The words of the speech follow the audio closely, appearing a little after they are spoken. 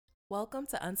Welcome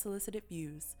to Unsolicited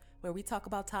Views, where we talk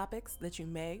about topics that you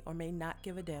may or may not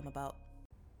give a damn about.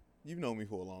 You've known me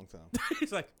for a long time.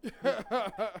 He's like, you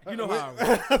know how I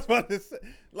roll. I was about to say,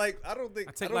 like, I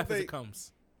take life as it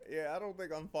comes. Yeah, I don't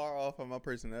think I'm far off on my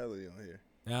personality on here.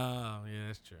 Oh, yeah,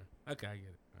 that's true. Okay, I get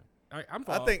it. All right, I'm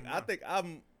far I off think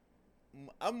from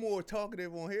I'm more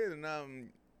talkative on here than I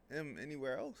am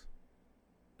anywhere else.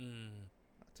 there.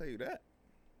 I'll tell you that.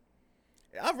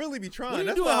 I really be What trying. do you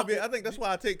That's do why at I think that's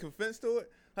why I take offense to it.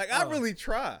 Like, I Oh. really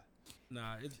try.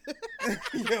 Nah, it's,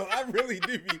 Yo, I really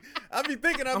do be. I be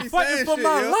thinking I I'm be fighting saying for shit,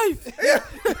 my yo.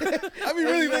 life. I be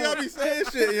really thinking I be saying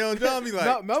shit, yo. John be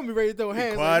like, Mel be ready to throw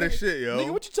hands. quiet like, as shit, yo.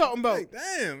 Nigga, what you talking about? Like,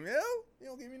 damn, yo. You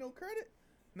don't give me no credit.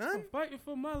 None. I'm fighting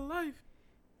for my life.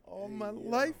 All my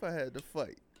life I had to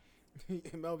fight.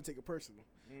 Mel would take it personal.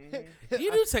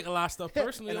 You do take a lot of stuff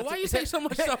personally. and I Why took- you take so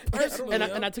much stuff personal?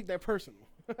 and I took that personal.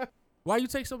 Why you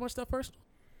take so much stuff personal?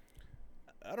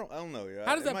 I don't know, yo.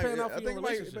 How does It that might- pan out I for your think it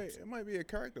might- relationships? It might be a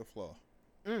character flaw.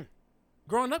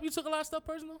 Growing up, you took a lot of stuff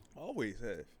personal? Always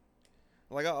have.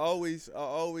 Like I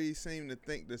always seem to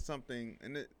think there's something,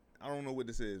 and I don't know what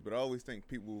this is, but I always think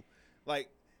people, like,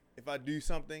 if I do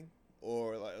something,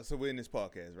 or like, so we're in this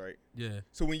podcast, right? Yeah.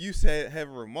 So when you have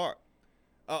a remark,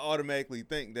 I automatically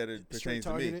think that it Straight pertains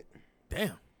to me. targeted.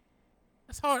 Damn.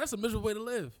 That's hard. That's a miserable way to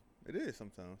live. It is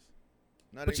sometimes.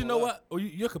 Not But you even know a lot. what? Well,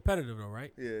 you're competitive though,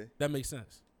 right? Yeah. That makes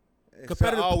sense. So I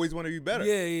Competitive- always want to be better.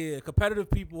 Yeah.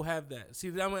 Competitive people have that. See,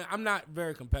 I'm not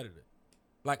very competitive.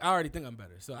 Like, I already think I'm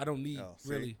better, so I don't need Oh, see?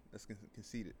 really. That's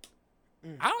conceited.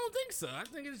 I don't think so. I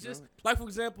think it's just, like, for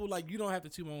example, like, you don't have to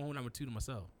toot my own horn, I'm going to toot it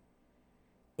myself.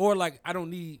 Or, like, I don't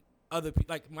need other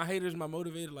people. Like, my haters, my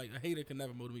motivator, like, a hater can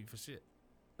never motivate me for shit.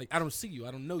 Like, I don't see you.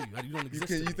 I don't know you. You don't exist.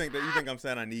 to me. You think I'm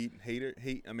saying I need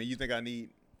hate? I mean, you think I need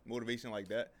motivation like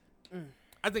that?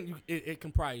 I think it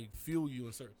can probably fuel you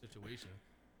in certain situations.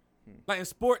 Like, in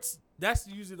sports, that's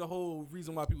usually the whole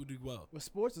reason why people do well. With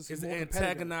sports, it's Is more competitive.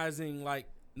 antagonizing, like,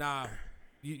 nah,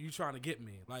 you trying to get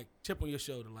me. Like, chip on your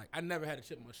shoulder. Like, I never had a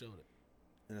chip on my shoulder.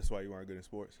 And that's why you weren't good in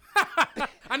sports.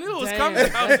 I knew it was Damn.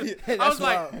 coming. I was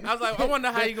That's like, I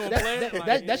wonder how you gonna play it.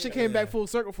 Like, That shit came back full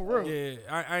circle for real. Yeah,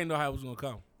 I didn't know how it was gonna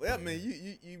come. Well, I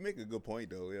mean, you make a good point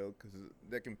though, yo, because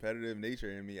that competitive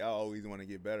nature in me, I always want to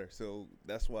get better. So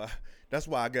that's why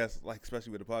I guess, like,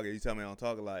 especially with the podcast, you tell me I don't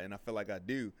talk a lot, and I feel like I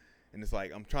do, and it's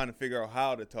like I'm trying to figure out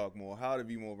how to talk more, how to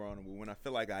be more vulnerable when I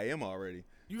feel like I am already.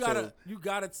 You gotta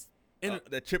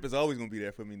That chip is always gonna be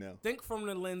there for me now. think from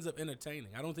the lens of entertaining.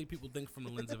 I don't think people think from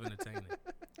the lens of entertaining.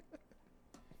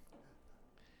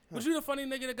 Was you the funny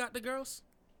nigga that got the girls?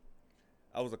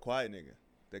 I was a quiet nigga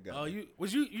that got. Oh, me.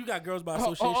 you got girls by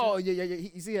Oh, association? yeah.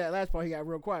 You see that last part? He got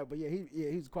real quiet, but he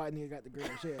was quiet and he got the girl.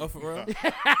 Yeah. Oh, for real?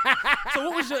 So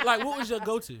what was your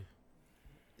go-to?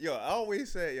 Yo, I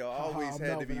always said, I always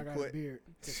had to be I got put. a beard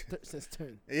since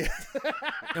 10. Yeah.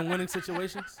 In winning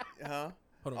situations? Huh?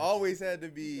 Hold on. I always had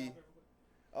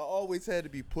to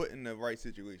be put in the right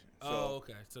situation. So, Oh,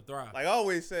 okay. To thrive. like I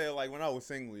always said, like when I was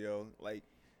single, yo, like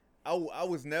I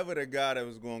was never the guy that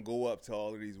was gonna go up to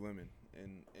all of these women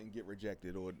and get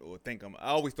rejected or think I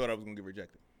always thought I was gonna get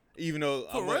rejected. Even though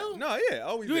For real? No, yeah, I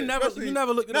always You did. never Especially-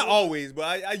 looked at not it? always, but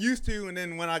I used to, and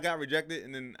then when I got rejected,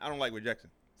 and then I don't like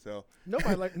rejection. So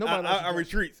Nobody likes I you.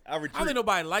 retreat. I don't think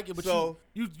nobody like it, but So-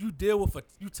 you deal with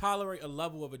you tolerate a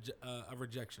level of a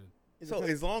rejection. So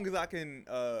as long as I can,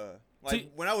 like See-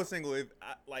 when I was single, if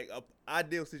like a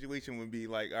ideal situation would be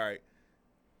like, all right,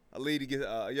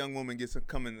 a young woman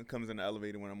comes in the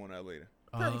elevator when I'm on the elevator.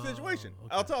 Perfect Oh, situation.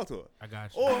 okay. I'll talk to her, I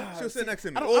got you. or she'll sit next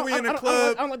to me, I don't- or we in I a don't-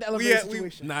 club. I don't like the elevator we-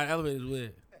 situation. Nah, the elevator's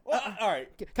weird. Well, all right,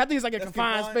 I think it's like a That's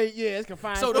confined confined? space. Yeah, it's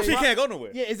confined So so space. she can't go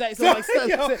nowhere. Yeah, exactly. So like,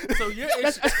 So you're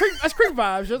that's creep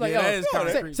vibes. Just like, Yeah, that is kinda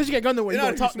since creepy. since you can't go nowhere, you Not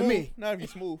gonna if talk to smooth. me. Not if you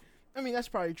smooth. I mean, that's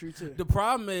probably true too. The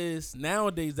problem is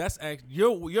nowadays that's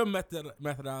your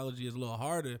methodology is a little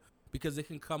harder because it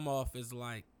can come off as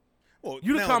like Well,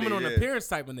 you the comment on nowadays, appearance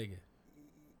type of nigga.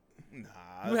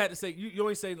 Nah, You had to say you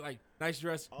always say like nice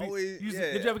dress. Always,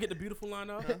 yeah. Did you ever get the beautiful line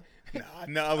off?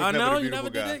 nah, I was I never know the you beautiful never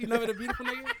guy. did it. You never the beautiful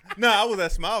nigga. Nah, I was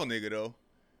that smile nigga though.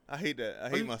 I hate that. I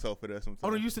hate you- myself for that sometimes. Oh,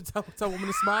 no, you used to tell women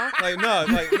to smile. Like no.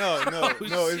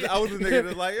 Oh, shit. I was a nigga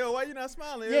that's like, yo, why you not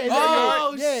smiling? Yeah, yo?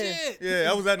 Oh Yeah. shit.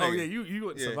 Yeah, I was that nigga. Oh yeah, you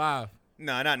wouldn't Yeah. survive.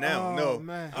 Nah, not now. Oh, no,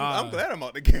 man. I'm glad I'm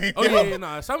out the game. Oh yeah,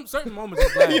 nah. Some certain moments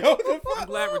I'm glad. Yo, what the fuck? I'm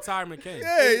glad retirement came.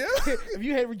 Yeah, yeah. If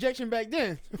you had rejection back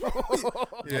then,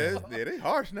 Yeah, they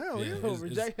harsh now. Yeah. Yeah. It's-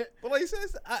 reject. But like you said,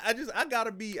 I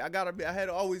gotta be. I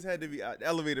always had to be. The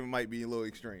elevator might be a little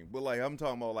extreme, but like I'm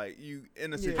talking about like you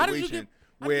in a Yeah. How did you situation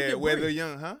get where Brie? they're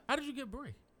young, huh? How did you get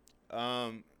Brie?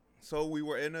 So we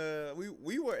were in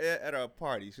we were at a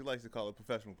party. She likes to call it a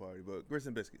professional party, but grits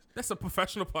and biscuits. That's a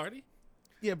professional party.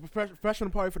 Yeah, professional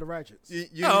party for the ratchets.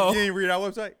 You Oh. ain't read our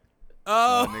website?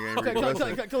 Oh, Nigga ain't Okay, read the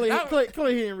website.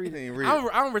 clearly he didn't read He it. ain't read I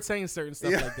it. don't retain certain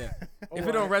stuff Yeah. like that. Oh, If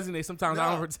it don't alright. resonate, sometimes I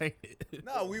No. don't retain it.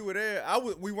 No, we were there.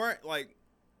 We weren't like.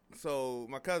 So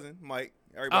my cousin Mike,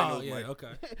 everybody Oh knows yeah, Mike.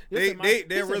 okay. He said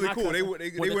They're my really cool. cousin. They Went went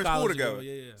to to school college together. together,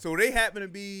 yeah. So they happened to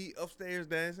be upstairs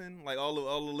dancing, like all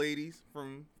the ladies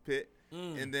from Pitt.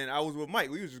 And then I was with Mike.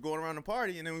 We was just going around the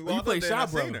party, and then we Oh, walked you up play there and I shot,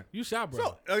 seen brother. her. You shot,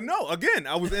 brother. So no, again,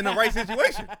 I was in the right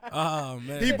situation. Oh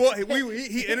man.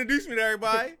 He introduced me to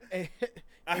everybody. Hey,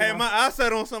 I had my eye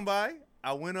set on somebody.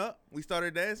 I went up. We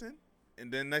started dancing, and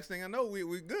then next thing I know, we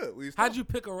good. We was How'd talking. you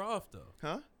pick her off though?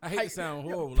 Huh? I hate to sound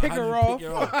horrible. pick How'd you her off? Pick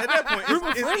her off? At that point, Group of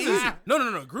it's friends easy. is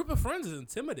no. Group of friends is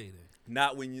intimidating.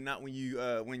 Not when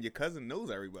your cousin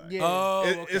knows everybody. Yeah. Oh,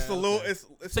 It's a okay, little. okay.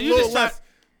 It's So a you little just less. shot.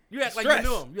 You act like stress. you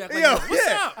knew him. You act like Yo, you knew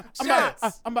him. What's yeah.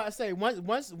 up? I'm about to say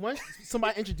once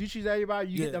somebody introduces you to everybody,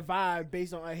 you get Yeah. the vibe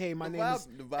based on hey, my The name is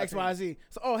vibe X Y Z.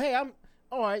 So hey, I'm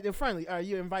all right. They're friendly. All right,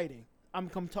 you're inviting. I'm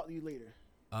come talk to you later.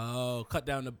 Oh, cut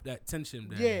down that tension.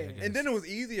 There, Yeah. I guess. And then it was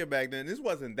easier back then. This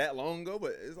wasn't that long ago,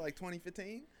 but it's like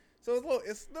 2015. So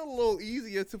it's still a little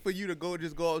easier for you to go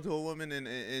up to a woman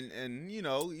and you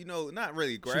know not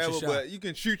really grab your her, shot. but you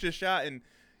can shoot your shot and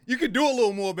you can do a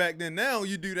little more back then. Now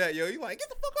you do that, yo. You like get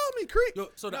the fuck off me, creep. Yo,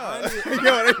 so the No. irony,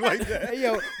 Yo, it ain't like that. Hey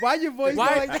yo, why your voice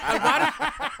why, go like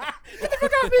that? Get the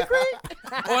fuck out of me,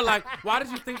 creep. Or like, why did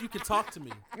you think you could talk to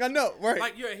me? I know, right?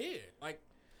 Like you're here. Like,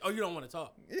 oh, you don't want to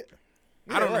talk. yeah.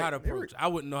 I don't know right. how to You're approach. right. I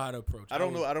wouldn't know how to approach. I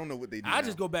don't know what they do. I now.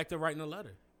 just go back to writing a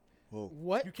letter. Whoa.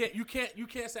 What? You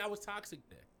can't say I was toxic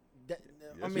there.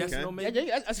 I Yes, mean, you can. no, maybe.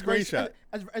 that's Screenshot.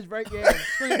 That's right. Yeah.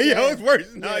 Yo, it's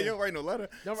worse. Nah, Yeah. you don't write no letter.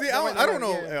 Don't See, write- don't write I no don't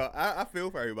know. letter, yeah. I feel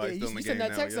for everybody Yeah, still in you the send game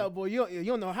that now. text yo. out, boy. You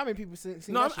don't know how many people seen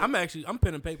No, that shit. I'm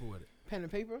pen and paper with it. Pen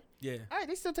and paper. Yeah. All right,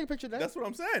 they still take pictures of that. That's what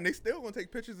I'm saying. They still gonna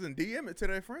take pictures and DM it to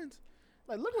their friends.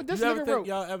 Like, look what this you ever nigga think wrote.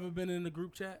 y'all ever been in a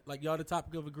group chat? Like y'all the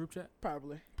topic of a group chat?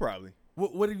 Probably. Probably.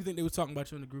 What do you think they was talking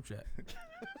about you in the group chat?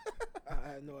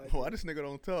 I have no idea. Why this nigga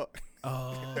don't talk?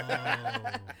 Oh.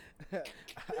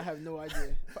 I have no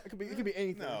idea. It could be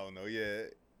anything. No, yeah.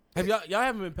 Have y'all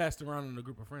haven't been passed around in a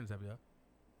group of friends, have y'all?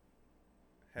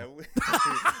 Have we?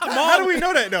 How do we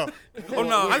know that though? Oh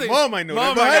no, I think Mom might know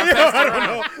Mom that. might got but I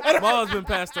passed don't around. know. Mom's been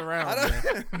passed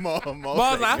around. man. Mom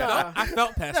Mom's say like, God. I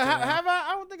felt passed Yeah, around. have I?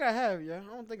 I don't think I have. Yeah,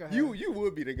 I don't think I have. You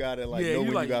would be the guy that like Yeah, know you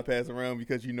when like- you got passed around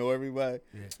because you know everybody.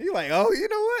 Yeah. You like, oh, you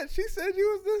know what? She said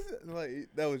you was this. Like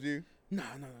that was you. No.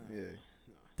 Yeah.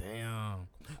 Damn.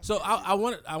 So I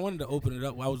wanted to open it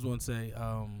up. I was going to say,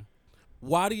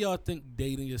 why do y'all think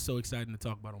dating is so exciting to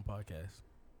talk about on podcasts?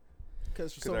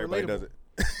 Because Because everybody does it.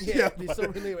 Yeah, it's so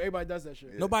relatable. Everybody does that shit.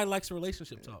 Yeah. Nobody likes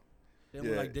relationship talk. They don't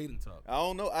Yeah. like dating talk. I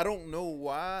don't know. I don't know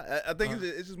why. I think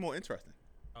it's just more interesting.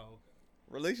 Oh.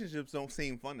 Relationships don't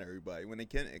seem fun to everybody. When they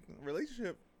can,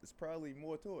 relationship is probably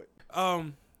more to it.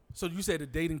 So you say the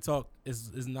dating talk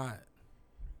is not.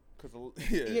 Cause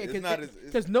it's not as.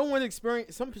 Because no one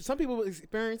experience. Some people's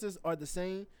experiences are the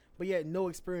same, but yet no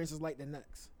experience is like the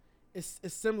next. It's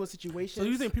similar situations. So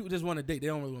you think people just want to date? They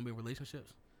don't really want to be in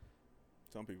relationships.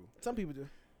 Some people. Some people do.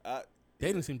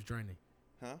 Dating seems draining.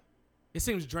 Huh? It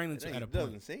seems draining It at a doesn't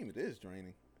point. seem. It is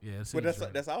draining. Yeah, it seems But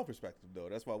draining. that's our perspective though.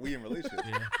 That's why we in relationships.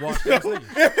 Yeah. Well, that's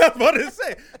niggas. That's what I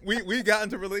say. We got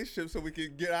into relationships so we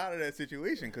could get out of that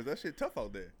situation because that shit tough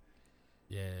out there.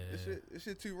 Yeah. This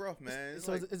shit too rough, man. It's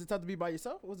So like, is it tough to be by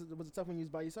yourself? Was it tough when you was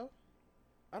by yourself?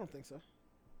 I don't think so.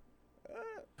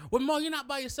 Well, Mo, you're not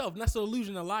by yourself. And that's the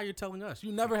illusion, a lie you're telling us.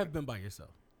 You never have been by yourself.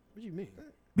 What do you mean?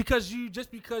 Because you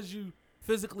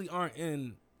physically aren't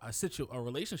in a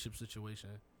relationship situation,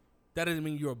 that doesn't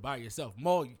mean you're by yourself.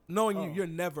 Mo, knowing you're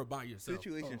never by yourself.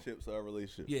 situationships are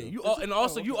relationships. Yeah, though. you all, and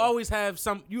also okay. you always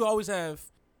have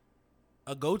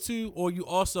a go-to, or you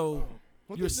also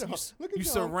Look you at y'all. Look at you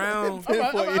y'all. surround.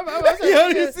 Yo,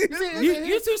 you see this?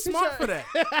 You too smart for that.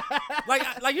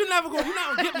 like you're not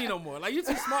gonna get me no more. Like you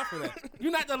too smart for that.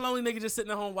 You're not the lonely nigga just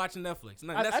sitting at home watching Netflix.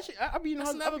 No, that's, Actually, I be in the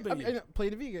that's house. never I been you. play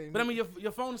the V game. but I mean,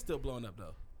 your phone is still blowing up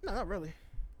though. no, not really.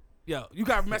 Yo, you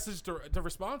got messages to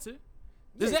respond to.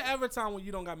 Is Yeah. there ever a time when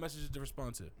you don't got messages to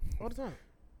respond to? All the time.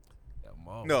 Yeah,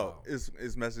 Mo, No, wow.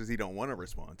 it's messages he don't want to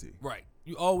respond to. Right.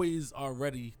 You always are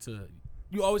ready to.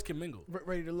 You always can mingle.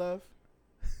 Ready to love.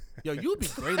 Yo, you'd be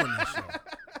great on that show.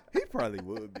 He probably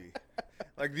would be.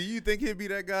 Like, do you think he'd be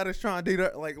that guy that's trying to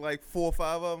date like 4 or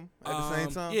 5 of them at the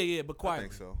same time? Yeah, but quietly. I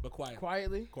think so. But quietly.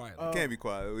 Quietly. Quietly. Oh. Can't be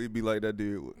quiet. He'd be like that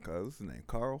dude. What's his name?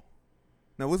 Carl?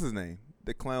 No, what's his name?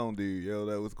 the clown dude, yo,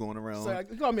 that was going around. So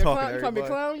you call me a talking clown? to You call me a everybody.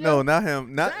 clown? Yo? No, not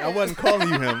him. I Damn. wasn't calling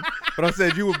you him, but I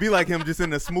said you would be like him, just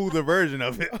in a smoother version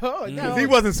of it. Oh, Mm. no. Cause he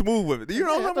wasn't smooth with it. You know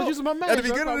Yeah, I what thought I'm you was my talking man, about? At the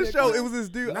so I beginning called of the me a show, clown. it was this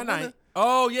dude. Night.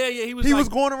 Oh yeah. He was. He like, was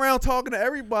going around talking to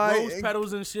everybody. rose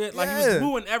petals and shit. Like he Yeah. was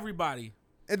wooing everybody.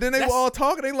 And then they were That's- all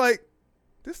talking. They like,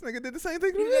 this nigga did the same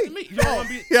thing He to did me. to me. You don't want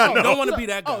to be. Yeah, I oh, know. don't want to be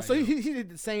that guy. Oh, so yo. he did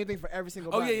the same thing for every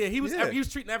single Oh body. yeah. He was. Yeah. He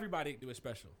was treating everybody to a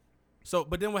special. So,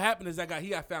 but then what happened is he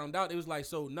got found out. It was like,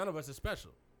 so none of us is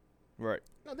special. Right.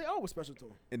 No, they all were special to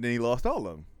him. And then he lost all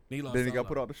of them. He lost Then he all got of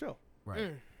put them. off the show. Right.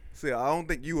 Mm. See, I don't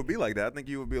think you would be like that. I think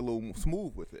you would be a little more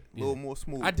smooth with it. A little more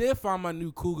smooth. I did find my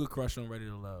new cougar crush on Ready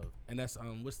to Love, and that's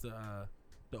what's the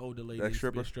older lady That used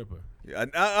to be a stripper? stripper.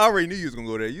 Yeah, I already knew you was gonna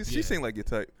go there. She Yeah. seemed like your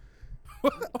type.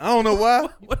 I don't know why.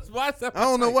 Why is that? I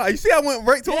don't know my type? why. You see, I went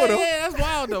right toward Yeah, him. yeah, that's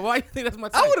wild though. Why you think that's my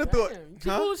type? I would have thought. Damn, She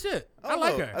Huh? cool as shit. I don't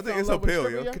like know. her. I Fell think in it's love with appeal,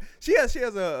 stripper, yo. yeah? She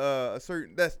has a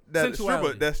certain that stripper.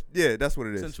 Sensuality. That's what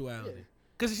it is. Sensuality. Yeah.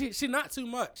 Because she not too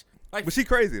much. Like, But she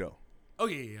crazy though. oh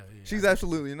yeah. She's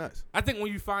absolutely nuts. I think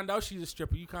when you find out she's a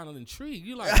stripper, you kind of intrigued.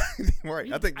 You like,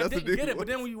 Right. I think that's the didn't get difference. it, but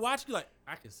then when you watch, you like,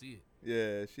 I can see it.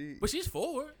 Yeah, she. But she's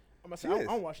forward. I'm gonna say, She I is.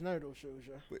 don't watch none of those shows,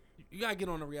 yo. You gotta get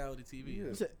on the reality TV. Yeah.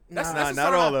 You said- That's- nah, that's Nah,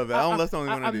 not all of it. I don't. That's the only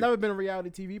one I I've do. never been a reality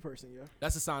TV person, yo.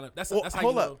 That's a sign of that's Well, that's how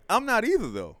hold you up. know. I'm not either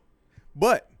though.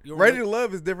 But You're Ready right. to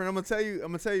Love is different. I'm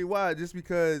gonna tell you why. Just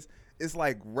because it's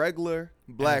like regular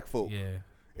black folk. Yeah.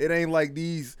 It ain't like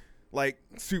these like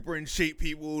super in shape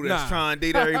people that's Nah. trying to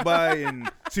date everybody and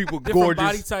super Different gorgeous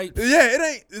body types. Yeah, it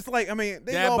ain't. It's like they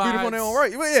Dad all beautiful in their bods. own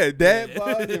right. But yeah, dad Yeah.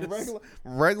 bods and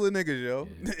regular niggas, yo,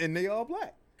 Yeah. and they all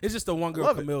black. It's just the one girl,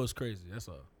 Love it. Camille, is crazy. That's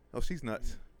all. Oh, she's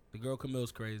nuts. The girl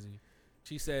Camille's crazy.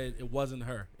 She said it wasn't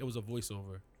her. It was a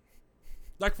voiceover.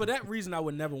 Like for that reason, I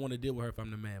would never want to deal with her if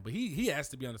I'm the man. But he has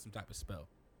to be under some type of spell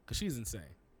because she's insane.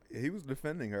 Yeah, he was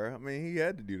defending her. I mean, he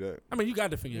had to do that. I mean, you got to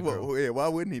defend your girl Well, yeah, why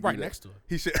wouldn't he do right that? next to her.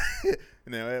 He should.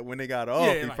 And when they got off,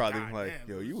 Yeah, he like, probably God was like, damn,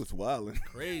 "Yo, it you was- was wilding."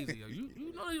 Crazy. Yo.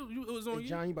 You know it was on Hey, you.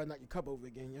 John, you about to knock your cup over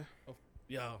again, yo.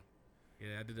 Yo.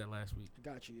 Yeah, I did that last week.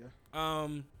 Got you, yo. I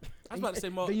was about to say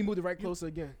more. Then you moved it right closer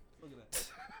again. Look at that.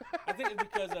 I think it's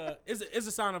because it's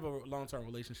a sign of a long-term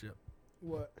relationship.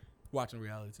 What? Watching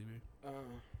reality TV.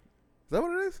 Is that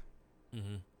what it is?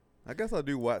 Mm-hmm. I guess I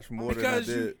do watch more Because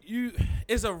than I did. you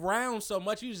it's around so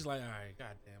much. You just like, all right,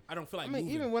 goddamn. I don't feel like I mean,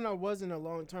 moving. even when I was in a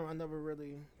long term, I never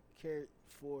really cared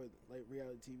for like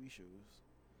reality TV shows.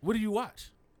 What do you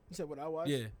watch? You said what I watched?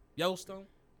 Yeah, Yellowstone.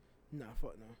 Nah,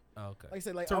 fuck no. Oh, okay. Like I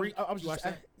said, like Tariq, I was you just,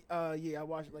 watch yeah, I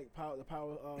watched like the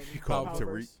power. You call him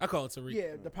Tariq? I call it Tariq.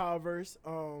 Yeah, the Powerverse.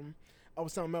 I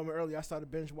was telling Melvin earlier. I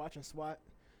started binge watching SWAT.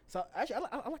 So actually,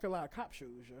 I like a lot of cop shows.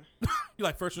 Yeah. You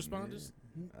like first responders?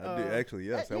 I did actually.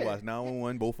 Yes, yeah. I watched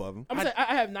 911, both of them. I'm saying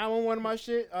I have 911 on my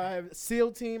shit. I have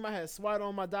SEAL team. I had SWAT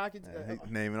on my docket. I hate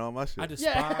naming all my shit. I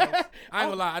despise. Yeah. I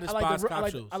ain't gonna lie. I despise cop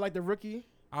shows. I like the Rookie.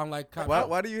 I don't like cop Why? shows.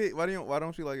 Why do you hate? Why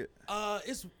don't you like it?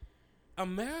 It's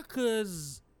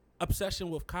America's obsession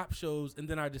with cop shows and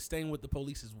then our disdain with the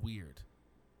police is weird.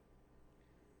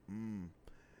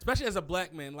 Especially as a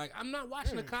black man, like I'm not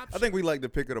watching a cop show. I think we like to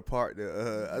pick it apart.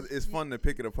 It's fun to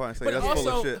pick it apart and say But that's full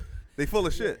of also- shit. They full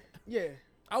of shit. Yeah.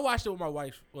 I watched it with my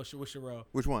wife, with Sherelle.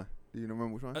 Which one? Do you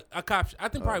remember which one? A cop. I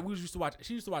think probably we used to watch.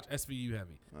 She used to watch SVU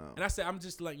heavy, Oh. and I said, I'm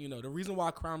just letting you know the reason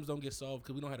why crimes don't get solved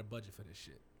because we don't have a budget for this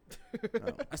shit.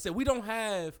 Oh. I said we don't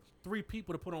have 3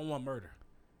 people to put on one murder.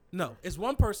 No, it's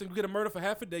one person. You get a murder for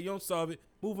half a day, you don't solve it.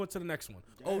 Move on to the next one.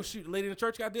 Oh shoot, lady in the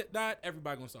church died.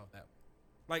 Everybody gonna solve that.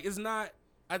 Like it's not.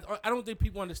 I don't think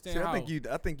people understand See, how.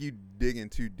 I think you digging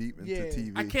too deep into Yeah.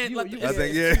 TV. I can't let. I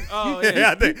think yeah. Oh,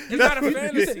 yeah, I think it's not a that's what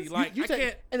it is. fantasy. Like You I take-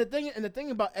 can't. And the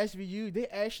thing about SVU, they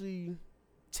actually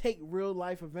take real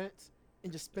life events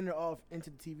and just spin it off into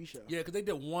the TV show. Yeah, because they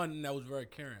did one that was very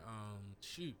current.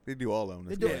 Shoot. They do all of them.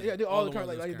 They That's do, good. Yeah, yeah, they all all the the time.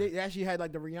 ones Like that's they actually had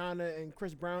like the Rihanna and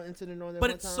Chris Brown incident on there. But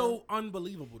one it's time. so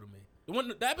unbelievable to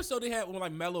me. The episode they had when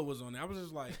like Mello was on there, I was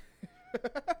just like,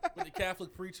 with the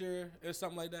Catholic preacher or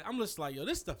something like that. I'm just like, yo,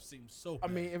 this stuff seems so. I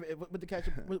Bad. mean, what the catch?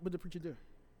 What the preacher do?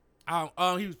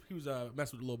 He was messing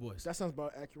with the little boys. That sounds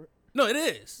about accurate. No, it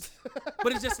is,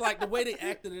 but it's just like the way they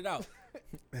acted it out.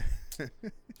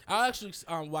 I actually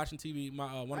watching TV.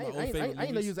 My one of my old favorite I ain't know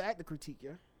movies. you was an actor critique,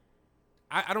 yeah.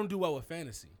 I don't do well with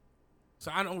fantasy,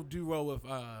 so I don't do well with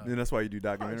And that's why you do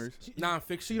documentaries.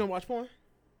 nonfiction. So you don't watch porn?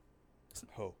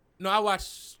 Oh, No, I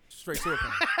watch straight sword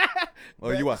porn.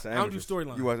 oh, you watch the I don't do amateurs.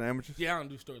 storylines. You watch the amateurs. Yeah, I don't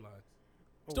do storylines.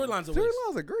 Oh, Storylines are waste.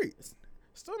 Storylines are great.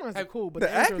 Storylines are Hey, cool, but The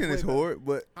intro acting way is better. hard,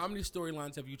 but How many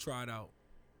storylines have you tried out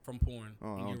from porn oh,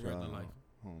 I in your don't try. regular life?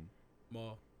 Oh.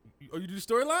 Maul. You do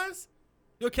storylines?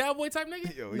 You a cowboy type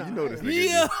nigga? Yo, Nah, you know this nigga.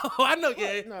 Yeah, I know.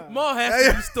 Yeah, Nah. Maul has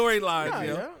to do storylines, Nah,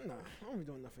 yo. yeah, nah, I don't be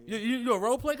doing nothing. You a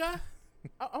role play guy?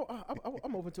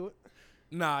 I'm open to it.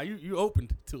 Nah, you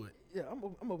opened to it. Yeah, I'm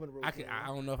open to role. I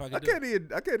don't know if I I can do can't it. even.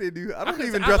 I can't even do. I don't can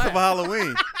even say- dress I up for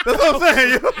Halloween. That's what I'm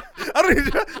saying. Yo. I don't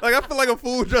even like. I feel like a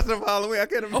fool dressing up for Halloween. I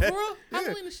can't Oh, imagine. for real? Yeah.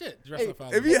 Halloween is shit. Dress Hey, up for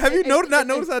Have Halloween. you have you Hey, noticed? hey, Not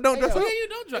noticed? I don't hey, dress Oh, up. yeah, you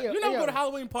don't dress. Hey, You never hey, go to yo.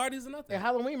 Halloween parties or nothing. And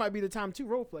Halloween might be the time to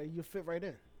role play. You fit right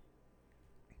in.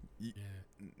 Yeah.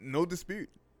 No dispute.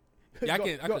 Yeah, I Go-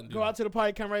 can't- I go, couldn't do go that. out to the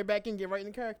party, come right back in, get right in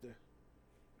the character.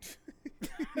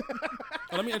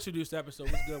 Well, let me introduce the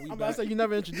episode. What's good? We I'm about to back. say you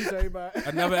never introduce everybody.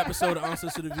 Another episode of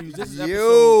Unsolicited Views. This is episode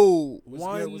Yo. What's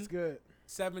One- good? What's good?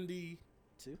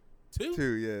 72.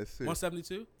 Two. Yes.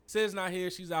 172. Sid's not here.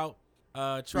 She's out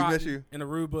miss trotting you. in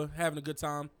Aruba, having a good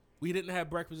time. We didn't have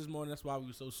breakfast this morning. That's why we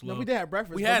were so slow. No, we did have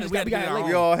breakfast. We but had just it. We got- had to get got our late. own.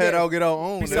 We all had Yeah. our get our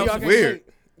own. Peace That out. Y'all was got weird. late.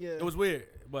 Yeah. It was weird,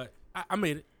 but I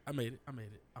made it. I made it.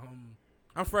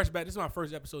 I'm fresh back. This is my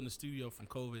first episode in the studio from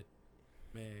COVID.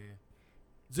 Man,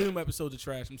 Zoom episodes are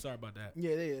trash. I'm sorry about that.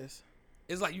 Yeah, it is.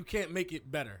 It's like you can't make it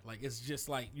better. Like it's just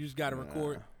like you just got to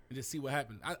record and just see what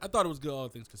happens. I thought it was good, all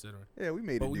things considering. Yeah, we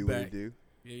made But it we do what back. it do.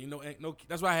 Yeah, you know, no.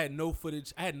 That's why I had no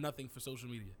footage. I had nothing for social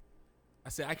media. I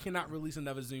said I cannot release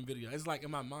another Zoom video. It's like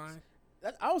in my mind.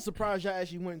 I was surprised y'all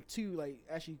actually went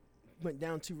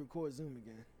down to record Zoom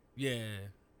again. Yeah,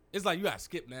 it's like you got to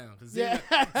skip now because Yeah.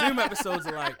 Zoom episodes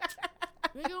are like,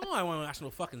 nigga, I don't want to watch no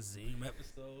fucking Zoom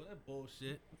episode. That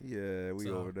bullshit. Yeah, we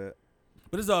So- over that.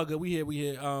 But it's all good. We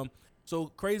here. So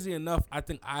crazy enough, I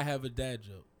think I have a dad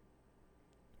joke.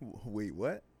 Wait,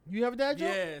 what? You have a dad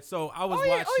joke? Yeah. So I was Oh yeah.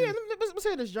 watching. Oh yeah. Let's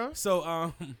hear this, John. So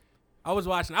I was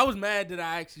watching. I was mad that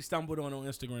I actually stumbled on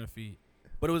Instagram feed,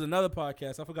 but it was another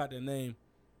podcast. I forgot their name,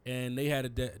 and they had a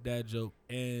dad joke.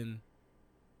 And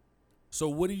so,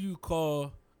 what do you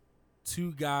call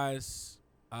two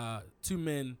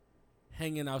men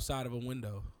hanging outside of a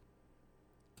window?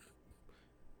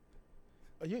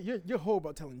 You're horrible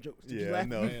about telling jokes. Did you Yeah, laugh?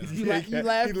 no. You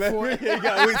laughed before. Yeah, you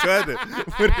got we tried to.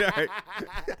 But, all right.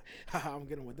 I'm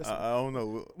getting with this I one. don't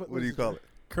know. What do you call it?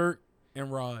 Kurt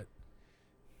and Rod.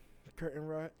 Curtain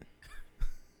rod.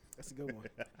 That's a good one.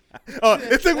 Oh,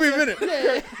 it took me a minute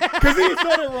Yeah. because he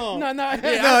said it wrong. No. No, he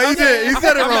did. He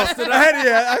said it wrong. I had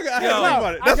I got to Yo. think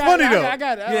about it. That's funny though. I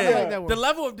got it. I like that one. The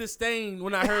level of disdain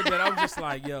when I heard that, I was just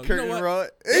like, yo, you Curtain know what? rod.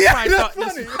 They Yeah, probably that's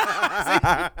thought this-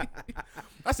 funny.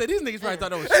 I said these niggas probably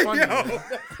thought that was funny. Yo. man.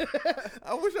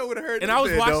 I wish I would have heard. And this I was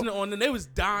shit, watching though. it on, and they was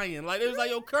dying. Like they was like,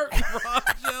 "Yo, Kurt, Rod,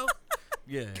 yo."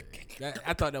 Yeah,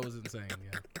 I thought that was insane.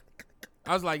 Yeah,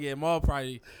 I was like, "Yeah, Maul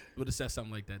probably would have said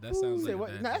something like that." That sounds like Say a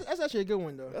what? dad Nah, joke. that's actually a good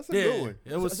one though. That's a Yeah, good one.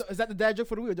 it was. So is that the dad joke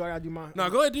for the week, or do I gotta do mine? No,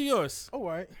 go ahead, do yours. All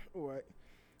right.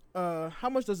 How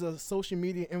much does a social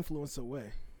media influencer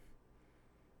weigh?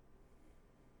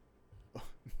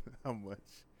 How much?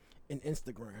 In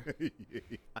Instagram.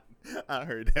 I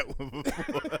heard that one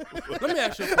before. Let me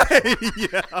ask you a question.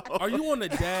 Yeah. Are you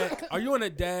on a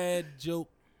dad joke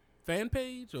fan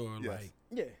page or Yes. like?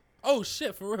 Yeah. Oh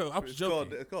shit, for real? I was It's called,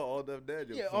 joking. it's called All Deaf Dad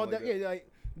Jokes. Yeah. something All like that. Yeah. Like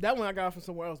that one I got from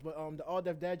somewhere else, but the all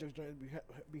deaf dad jokes joint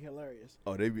be hilarious.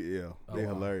 Oh, they be they wow.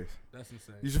 hilarious. That's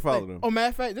insane. You should follow Like, them. oh, matter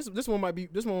of fact, this one might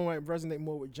resonate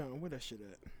more with John. Where that shit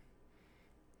at?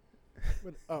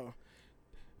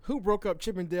 Who broke up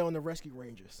Chip and Dale and the Rescue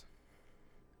Rangers?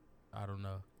 I don't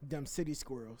know. Them city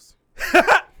squirrels.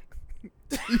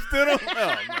 You still don't? Oh,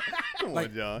 man. Come Like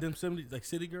on, John. them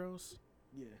city girls.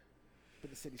 Yeah. But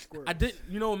the city squirrels. I did.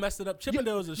 You know what messed it up?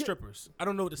 Chippendales are yeah. strippers. I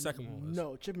don't know what the second one was.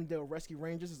 No, Chip and Dale Rescue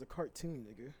Rangers is a cartoon,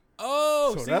 nigga.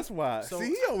 Oh, So see? that's why. So- See,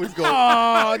 he always goes.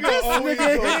 Oh, he this always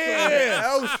nigga goes here. somewhere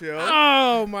else, yo.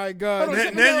 Oh my God. Hold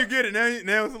on, Now, now you get it. Now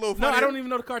it's a little No, funny. I don't even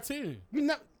know the cartoon.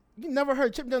 You never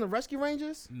heard Chip and Dale and the Rescue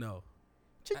Rangers? No.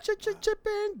 Chip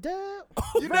and Dale.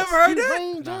 You never heard Rescue that?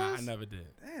 Rangers? Nah, I never did.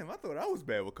 Damn, I thought I was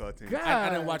bad with cartoons. God, I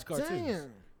didn't watch cartoons.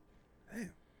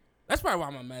 Damn. That's probably why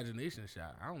my imagination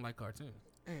shot. I don't like cartoons.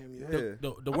 Damn, yo.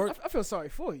 Yeah. The work. I feel sorry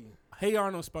for you. Hey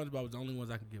Arnold, SpongeBob was the only ones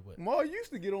I could get with. Maul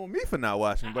used to get on me for not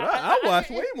watching, but I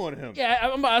watched way more than him. Yeah,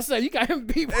 I'm about to say, you got him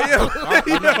beat. Hey, yo,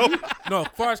 yo. No, as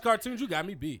far as cartoons, you got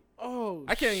me beat. Oh,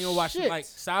 I can't even watch shit. like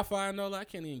sci-fi and all that. I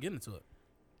can't even get into it.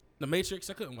 The Matrix,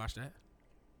 I couldn't watch that.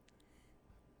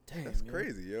 Damn, That's yo.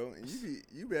 crazy, yo. And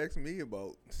you be asking me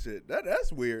about shit.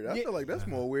 That's weird. I Yeah. feel like that's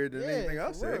more weird than anything Yeah, I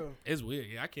for say. real. It's weird.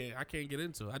 Yeah, I can't get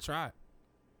into it. I tried.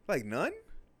 Like none.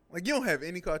 Like you don't have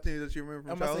any cartoons that you remember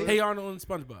from I'm about to say- childhood. Hey Arnold and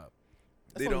SpongeBob.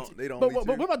 They That's don't. only They don't. But me what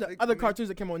too. about the Like, other I mean, cartoons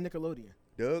that came on Nickelodeon?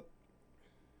 Doug.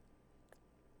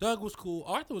 Doug was cool.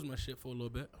 Arthur was my shit for a little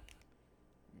bit.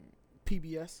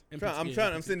 PBS.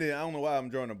 I'm sitting there. I don't know why I'm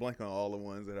drawing a blank on all the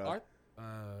ones that I.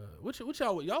 Which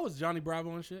y'all was Johnny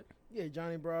Bravo and shit. Yeah,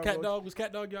 Johnny Bravo. Cat Dog was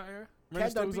Cat Dog y'all era? Ren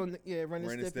and Cat Dog was Stimpy? on. Ren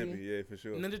Ren and and Stimpy, Stimpy. yeah, for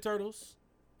sure. Ninja Turtles.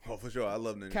 Oh, for sure. I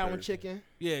love Ninja Cow and Turtles. Chicken.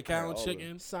 Yeah, Cow and all of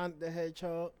Chicken. Sonic the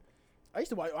Hedgehog. I used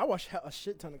to watch. I watched a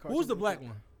shit ton of cartoons. Who was the black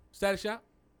one? Static Shock?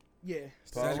 Yeah. Power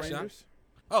Static Shock? Rangers.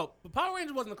 Oh, but Power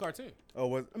Rangers wasn't a cartoon. Oh,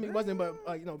 was I mean, it wasn't, but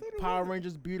Power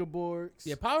Rangers, Beetleborgs.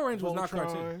 Yeah, Power Rangers was not a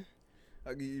cartoon.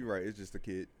 You're right. It's just a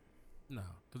kid. No,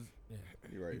 because yeah.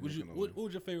 You're right. What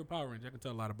was your favorite Power Ranger? I can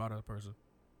tell a lot about a person.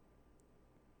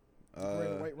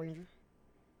 Red and White Ranger.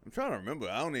 I'm trying to remember.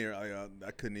 I don't even.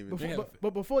 I couldn't even.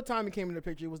 But before Tommy came in the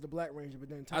picture, it was the Black Ranger. But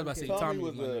then I was Tommy, about to say came, Tommy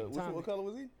was my nigga. what color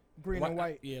was he? green and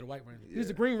white. Yeah, the White Ranger. He was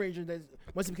the Green Ranger. That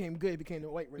once he became good, he became the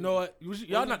White Ranger. You know what?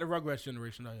 Y'all not the Rugrats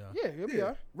generation, are y'all? Yeah, here we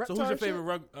are. So who's your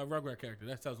favorite Rugrat character?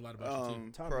 That tells a lot about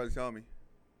you too. Probably Tommy.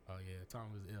 Oh yeah,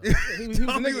 Tommy was ill. He was a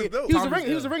Tommy was nigga. dope.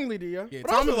 He was a ringleader, yeah. Yeah,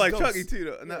 But I also was like Ghost. Chucky too,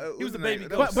 though. No, He was the what's baby name?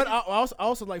 Ghost. But I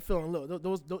also like Phil and Lil.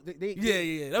 Those they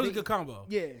Yeah. That was a good combo.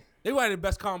 Yeah. They were the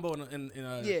best combo in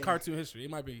Yeah. cartoon history. It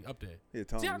might be up there. Yeah,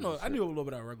 Tommy. See, I knew a little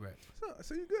bit about Rugrats.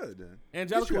 So you good then?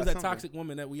 Angelica you was got that something. toxic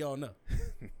woman that we all know.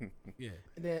 Yeah.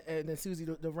 And then Susie,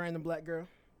 the random black girl.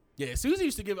 Yeah, Susie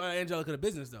used to give Angelica the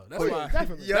business though. That's Oh, why yeah,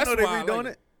 definitely. Y'all That's know they why I redoing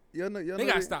like it. Y'all know they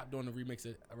gotta stop doing the remix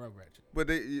of Rugrats. But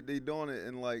they doing it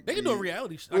in like They can do a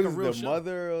reality show, what like a is real the show.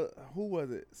 mother? Who was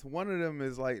it? So one of them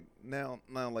is like now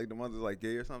like the mother's like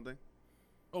gay or something.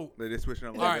 Oh, They switching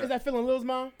up. Is, Like All that, right. is that Phil and Lil's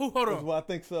mom? who? Hold That's on. what I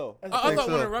think so. I I think thought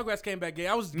so. when the Rugrats came back gay,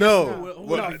 I was No. guessing What- who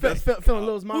No, that's- Phil and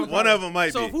Lil's mom. One of them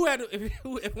might So be. who had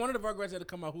if one of the Rugrats had to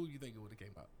come out, who you think it would have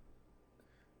came out?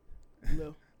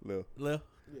 Lil. Lil. Lil,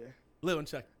 Yeah. Lil and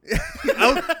Chucky.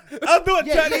 I was doing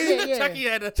Yeah, Chucky. yeah. Chucky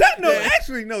had a No, yeah.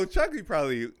 actually, no. Chucky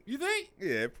probably. You think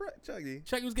Yeah, Chucky.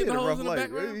 Chucky was He had getting a holes rough in the life.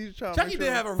 background? He's trying to Chucky make did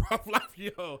sure- have a rough life,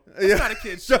 yo. Yeah. That's not a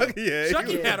kid show. Chucky, yeah.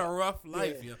 Chucky Yeah. had a rough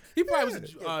life, Yeah. yo. He probably was a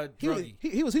He was,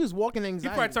 druggie. he was walking He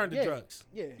anxiety. probably turned to Yeah. drugs.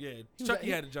 Yeah. Yeah, He was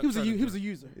Chucky a, had a drug. he was a turn to he was a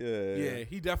drugs. user. Yeah.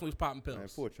 He definitely was popping Man,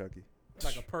 pills, poor Chucky.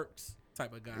 like a Perks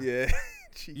type of guy. Yeah.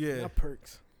 yeah, Not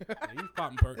perks. yeah, he was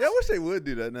popping Perks. Yeah, I wish they would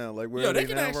do that now. Like, where Yo, are they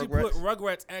can now, actually Rugrats? put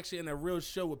Rugrats actually in a real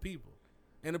show with people,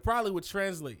 and it probably would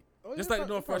translate, Oh, just yeah, like they're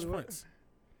doing Fresh probably would. Prince.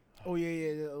 Oh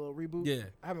yeah, the little reboot. Yeah.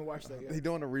 I haven't watched that They yet.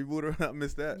 doing a reboot or I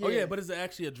missed that. Oh yeah, Yeah. but it's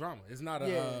actually a drama. It's not a.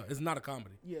 Yeah. It's not a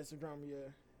comedy. Yeah, it's a drama. Yeah.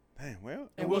 Damn, well,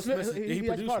 And Will Smith, Smith, he actually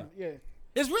produced part it. of it,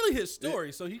 It's really his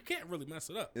story, so he can't really mess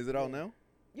it up. is it out now?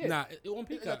 Yeah. Yeah. Nah, it on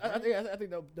Peacock. I right?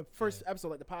 think the first episode,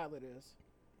 like the pilot, is.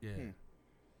 Yeah.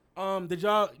 Did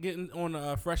y'all get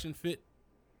on Fresh and Fit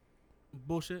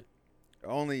bullshit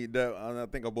Only that I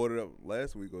think I brought it up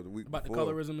last week or the week about before.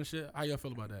 the colorism and shit? How y'all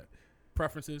feel about that?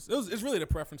 Preferences? It's really the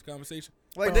preference conversation.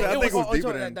 Like But I think it was oh,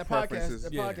 deeper that- than that preferences. podcast,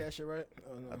 that Yeah. podcast shit, right?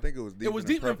 Oh, no. I think it was deeper. It was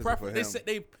deep in preferences preference. for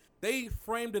They him. said they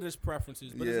framed it as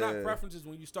preferences, but it's not Yeah. preferences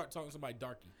when you start talking to somebody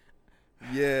darky.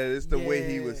 Yeah, it's the way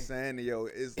he was Yeah. saying it, yo.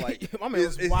 It's like My man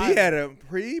was he wild. had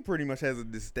he pretty much has a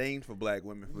disdain for black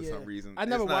women for Yeah. some reason. I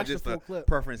never it's not watched the just full a clip.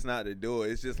 preference not to do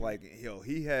it. It's just like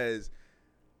he has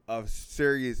a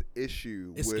serious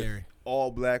issue It's with scary. all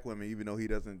black women, even though he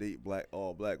doesn't date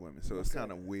all black women. So it's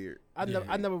kind of weird. I Yeah.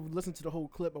 never listened to the whole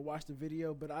clip or watched the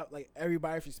video, but I like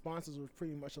everybody's responses was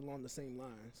pretty much along the same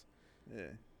lines. Yeah.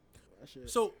 That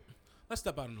shit. So let's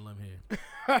step out on the limb here.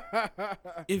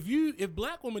 If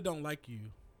black women don't like you,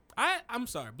 I'm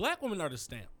sorry, black women are the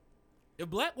stamp. If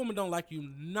black women don't like you,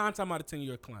 9 times out of 10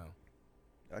 you're a clown.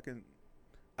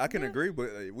 I can agree, but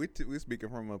we're speaking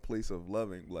from a place of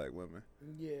loving black women.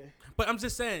 Yeah. But I'm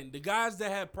just saying, the guys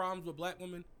that had problems with black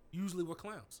women usually were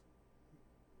clowns.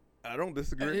 I don't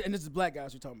disagree. And this is black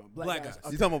guys we're talking about. Black guys.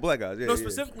 You talking about black guys? Yeah. No, yeah.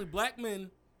 specifically black men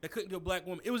that couldn't get black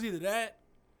women. It was either that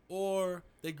or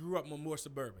they grew up more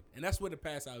suburban, and that's where the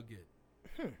pass out get.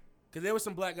 Because there were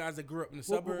some black guys that grew up in the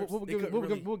suburbs. We'll They give couldn't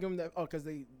really- them that. Oh, because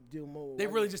they deal more. they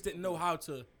really just didn't know how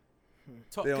to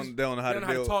talk. They don't know how to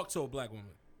deal. talk to a black woman.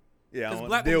 Yeah, 'Cause I don't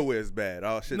black deal women- with is bad.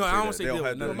 I shouldn't No, say I don't that. say They don't deal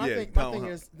have with to- none. My yeah, thing, tell my thing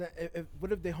them is that if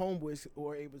what if their homeboys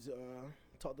were able to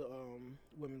talk to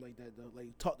women like that, though,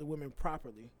 like talk to women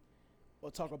properly,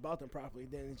 or talk about them properly,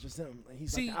 then it's just him. Like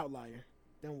he's See- like an outlier.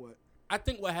 Then what? I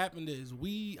think what happened is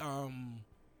we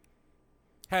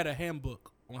had a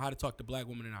handbook on how to talk to black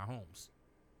women in our homes.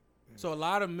 So a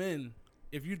lot of men,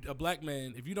 if you a black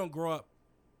man, if you don't grow up,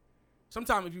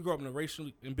 sometimes if you grow up in a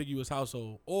racially ambiguous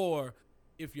household, or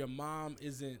if your mom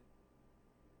isn't,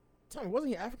 Tommy, wasn't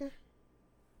he African?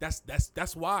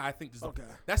 that's why I think this. Okay.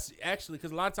 That's actually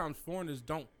because a lot of times foreigners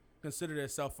don't consider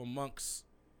themselves amongst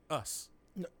us.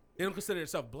 No. They don't consider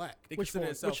themselves black. They Which consider one?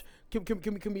 themselves. Which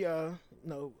can we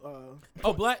no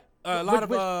Oh, black. A lot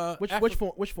of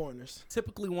which foreigners?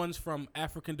 typically ones from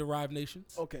African-derived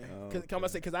nations. Okay, Oh, because I'm gonna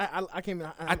say because I came in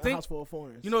a think- house full of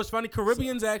foreigners. You know, it's funny.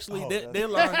 Caribbeans actually, they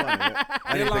line, I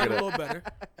they didn't line think a of little better.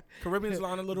 Caribbeans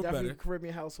line a little definitely better.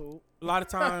 Caribbean household. A lot of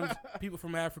times, people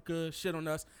from Africa shit on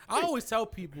us. I always tell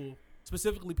people,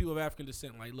 specifically people of African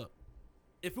descent, like, look,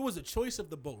 if it was a choice of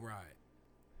the boat ride,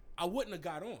 I wouldn't have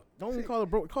got on Don't even call it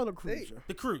bro. Call it a cruiser.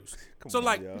 the cruise. Come So on,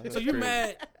 like, yo. so That's you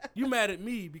crazy. mad at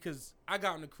me because I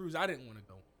got on the cruise I didn't want to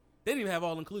go. They didn't even have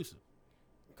all inclusive.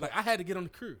 Like I had to get on the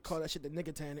cruise. Call that shit the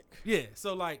Nicotanic. Yeah,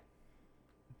 so like,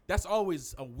 that's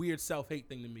always a weird self-hate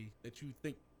thing to me that you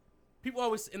think people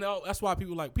always, and that's why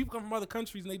people come from other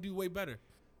countries and they do way better.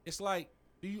 It's like,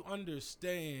 do you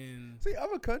understand? See,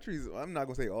 other countries. I'm not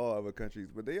gonna say all other countries,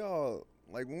 but they all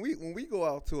like when we go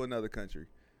out to another country,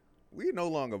 we no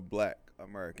longer Black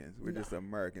Americans. We're just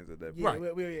Americans at that point. Yeah,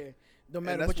 Right. yeah. No And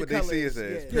matter that's what your what they color see is. us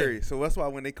as. Yeah. Period. So that's why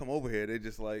when they come over here, they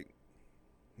just like,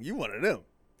 you one of them,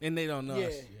 And they don't know Yeah.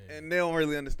 us. Yeah. and they don't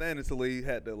really understand until they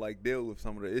had to like deal with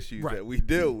some of the issues Right. that we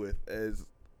deal with as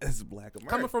Black Americans.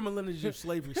 Coming from a lineage of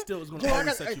slavery still is going to Yo, I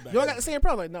always got, set you back. yo, I got the same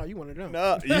problem. Like, no, you one of them.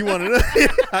 Nah, you one of them.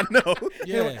 I know.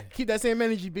 Yeah. Keep that same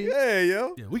energy, B. Yeah,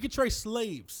 yo. Yeah, we could trace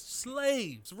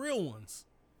slaves, real ones,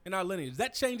 in our lineage.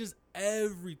 That changes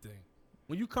everything.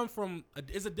 When you come from,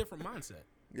 it's a different mindset.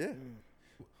 Yeah. Mm.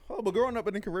 Oh, but growing up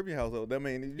in a Caribbean household, that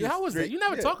mean you Yeah, just how was that? straight- You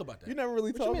never yeah. talk about that. You never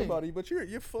really What you talk mean? about it, but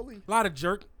you're fully. A lot of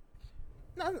jerk.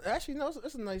 No, actually, no.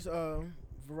 It's a nice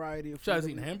variety of Should I was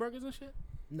food. eating hamburgers and shit?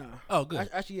 Nah. Oh, good.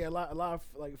 Actually, yeah, a lot of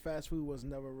like fast food was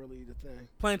never really the thing.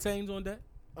 Plantains on deck?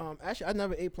 Actually, I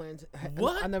never ate plantains.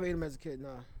 What? I never ate them as a kid. Nah.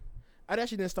 I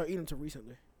actually didn't start eating them until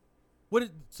recently. Did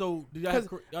y'all have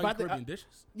 'Cause- y'all but I eat thi- Caribbean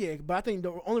dishes? Yeah, but I think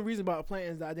the only reason about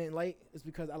plantains that I didn't like is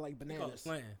because I like We call it bananas.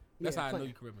 plantain. That's Yeah, how I know plantain.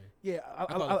 you Caribbean. Yeah, I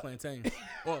call it plantain.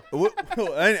 Or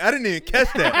I didn't even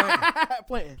catch that.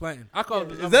 plantain. plantain. I call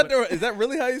Yeah. it. Is that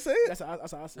really how you say it? That's how I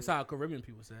say That's it. how Caribbean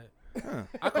people say it. Huh.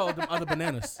 I call them other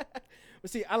bananas. But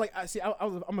see, I'm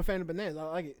a fan of bananas. I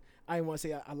like it. I didn't want to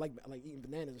say I like eating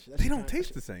bananas and shit. That They shit don't kinda-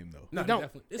 taste the same though. No, They don't.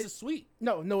 definitely. This is sweet.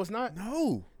 No, it's not.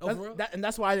 No. Oh, for real? And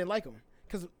that's why I didn't like them.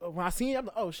 Because when I seen it, I'm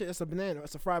like, oh shit, it's a banana.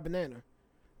 It's a fried banana.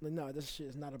 Like, no, this shit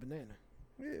is not a banana.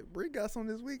 Yeah, Bree got some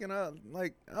this week, and I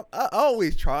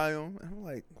always try them. And I'm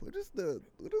like, what is the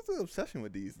obsession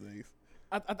with these things?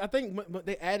 I think when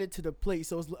they added to the plate,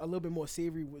 so it's a little bit more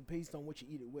savory based on what you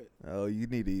eat it with. Oh, you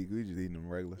need to eat. We just eating them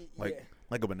regular, Yeah.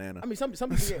 like a banana. I mean, some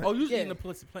people. Yeah. Oh, you yeah. eating the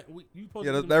plant? You supposed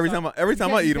Yeah, to eat that's them every inside-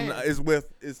 time I can't eat eat them, pans.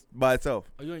 it's by itself.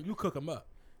 Oh, you cook them up.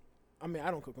 I mean,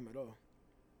 I don't cook them at all.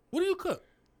 What do you cook?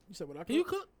 You said what I cook? Can you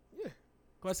cook? Yeah.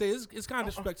 Cause I say it's kind of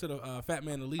disrespect to the Fat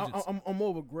Man Allegiance. I'm more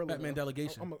of a griller. Fat man though.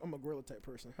 delegation. I'm a griller type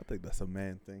person. I think that's a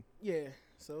man thing. Yeah.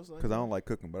 So it's like. Cause I don't like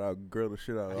cooking, but I'll grill the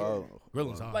shit out of Yeah. all.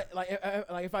 Grilling's hard. Like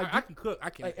if I do, I can cook. I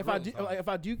can. like if I do grilling's hard. like if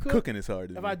I do cook, Cooking is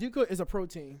hard. if I do cook, it's a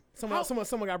protein. How- Someone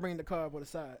got to bring the carb on the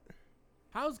side.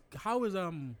 How is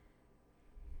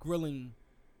grilling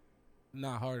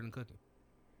not harder than cooking?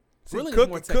 See, Grilling is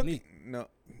more technique. No,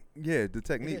 yeah, the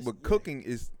technique, is, but yeah. cooking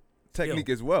is technique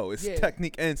as well. It's Yeah.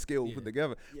 technique and skill Yeah. put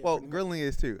together. Yeah, Well, pretty much. grilling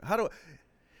is too.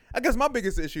 I guess my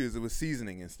biggest issue is with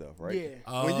seasoning and stuff, right?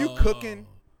 Yeah. When you cooking,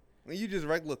 when you just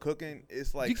regular cooking,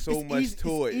 it's like so it's much easy,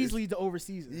 to it's it. easily to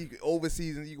overseason. You can over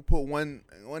season. You can put one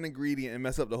ingredient and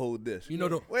mess up the whole dish. You know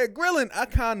the Where grilling, I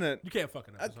kind of you can't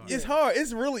fucking up. It's hard. it's hard.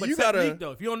 It's really But you technique, gotta.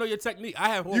 though. If you don't know your technique, I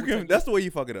have You horrible can. technique. That's the way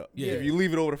you fuck it up. Yeah. If you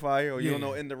leave it over the fire, or you Yeah. don't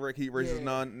know indirect heat versus Yeah.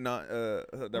 not I'm gonna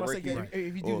direct say, heat. Right.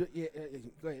 if you Or- do,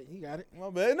 go ahead. You got it. My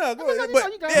bad. No, go No, ahead. no,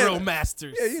 But you got it. yeah, Grill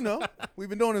masters. yeah, you know, we've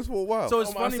been doing this for a while. So it's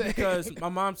Oh, I'm funny saying. because my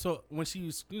mom, so when she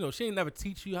was, she ain't never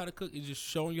teach you how to cook. It's just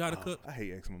showing you how to cook. I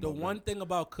hate asking my The mom that. one thing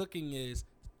about cooking is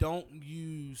don't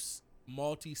use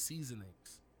multi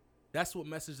seasonings. That's what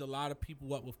messes a lot of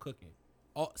people up with cooking.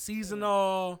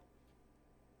 Seasonal.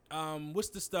 What's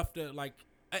the stuff that like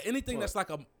anything What? that's like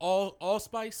a all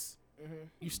spice?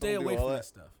 You stay Don't do away all from that. that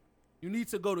stuff. You need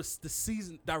to go to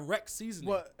the direct seasoning.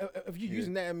 Well, if you're Yeah.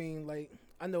 using that, I mean, like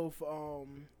I know for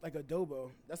like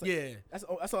adobo, that's like Yeah, that's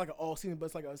not like an all season, but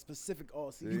it's like a specific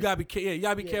all season. you gotta be you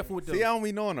gotta be Yeah. careful with See, those. I don't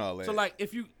be knowing all that. So like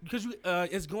if you because you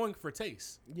it's going for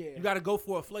taste. Yeah. You got to go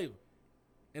for a flavor,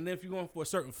 and then if you're going for a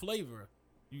certain flavor,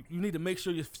 you need to make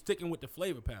sure you're sticking with the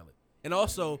flavor palette, and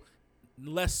also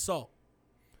less salt.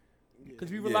 Because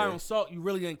if you rely Yeah. on salt, you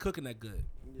really ain't cooking that good.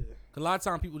 Yeah. 'Cause a lot of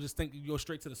times people just think you go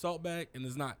straight to the salt bag, and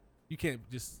it's not. You can't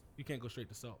go straight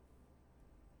to salt.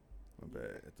 My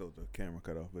bad. I thought the camera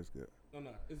cut off, but it's good.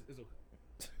 No, it's okay.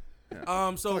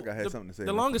 Yeah. So like I had the, something to say the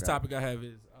and I longest forgot. topic I have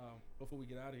is before we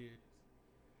get out of here.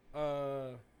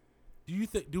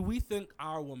 Do we think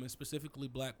our women, specifically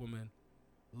black women,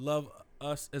 love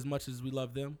us as much as we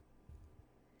love them?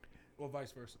 or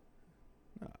vice versa?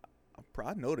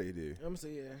 I know they do. I'm gonna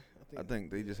say yeah. I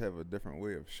think they just have a different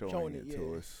way of showing it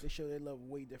to us. They show their love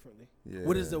way differently. Yeah.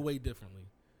 What is the way differently?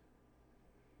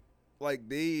 Like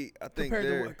I think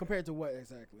they're. Compared to what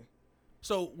exactly?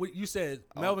 So what you said,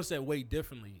 Melvin said way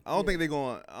differently. I don't think they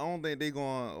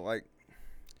going. Like.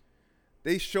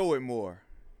 They show it more.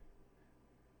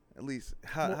 At least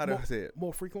how do I say it?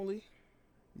 More frequently.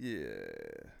 Yeah.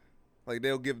 Like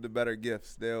they'll give the better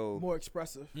gifts. They'll more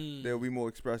expressive. They'll be more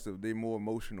expressive. They're more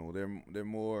emotional. They're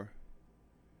more.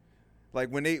 Like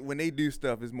when they do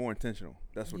stuff, it's more intentional.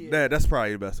 That's what that's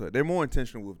probably the best way. They're more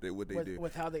intentional with what they do.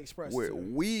 With how they express. Where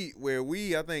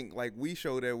we I think like we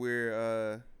show that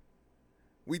we're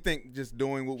we think just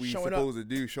doing what we supposed to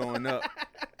do, showing up,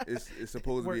 is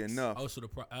supposed to be enough. Oh, so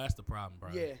that's the problem,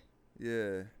 bro. Yeah.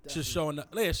 Yeah. Just showing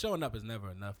up. Yeah, showing up is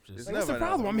never enough. It's like, never what's the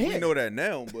problem? enough. I'm here. We know that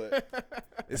now, but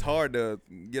it's hard to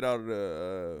get out of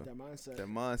that mindset. That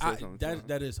mindset sometimes.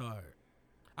 That is hard.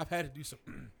 I've had to do some.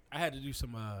 I had to do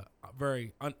some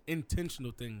very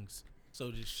unintentional things.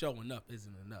 So just showing up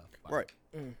isn't enough. Like, right.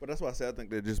 But that's why I say I think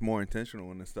they're just more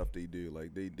intentional in the stuff they do.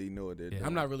 Like they know what they're doing.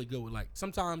 I'm not really good with like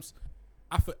sometimes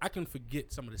I can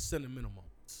forget some of the sentimental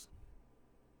moments.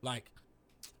 Like,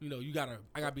 you know,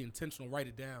 I gotta be intentional. Write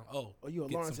it down. Oh, you a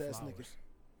Lawrence ass nigga?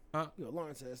 Huh? You a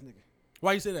Lawrence ass nigga?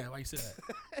 Why you say that?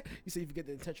 You say you forget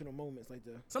the intentional moments like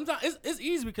that. Sometimes it's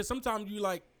easy because sometimes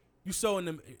you sowing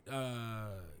them.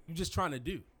 You just trying to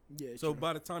do. Yeah. So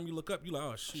by the time you look up, you like,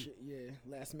 oh shit. Yeah.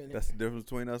 Last minute. That's the difference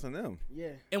between us and them.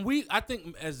 Yeah. And I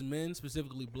think as men,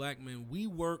 specifically black men, we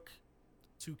work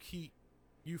to keep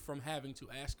you from having to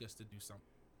ask us to do something,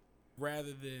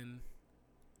 rather than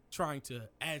trying to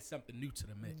add something new to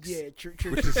the mix. Yeah, true.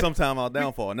 Which is sometimes our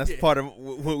downfall, and that's part of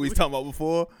what we was talking about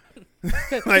before.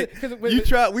 Like we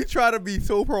try to be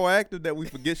so proactive that we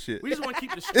forget shit. We just want to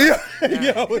keep the shit.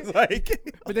 Yeah, it's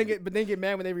like. but then get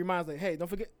mad when they remind us, like, hey, don't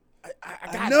forget.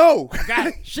 I got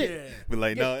it. Shit. Yeah. But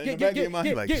like, no, in the back of your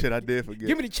mind, like, shit, I did forget.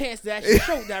 Give me the chance to actually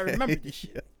show that I remember this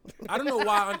shit. I don't know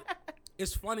why.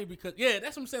 It's funny because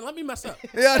that's what I'm saying. Let me mess up.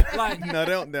 Yeah, like no,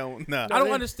 don't. I don't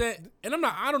understand, and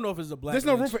I don't know if it's a black. There's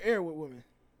no room for error with women.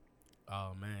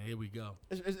 Oh man, here we go.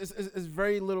 It's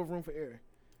very little room for error.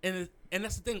 And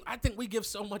that's the thing. I think we give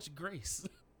so much grace.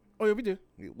 Oh yeah, we do.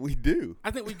 We do. I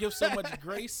think we give so much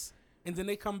grace, and then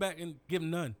they come back and give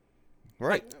none.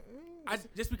 Right.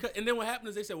 Just because, and then what happens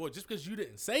is they say, well, just because you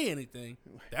didn't say anything,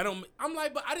 that don't. I'm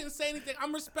like, but I didn't say anything.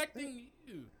 I'm respecting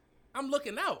you. I'm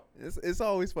looking out. It's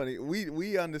always funny.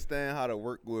 We understand how to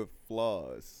work with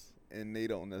flaws, and they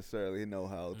don't necessarily know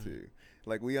how to.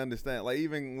 Like we understand. Like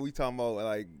even when we talking about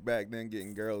like back then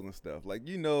getting girls and stuff. Like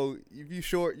if you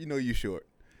short, you short.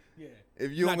 Yeah.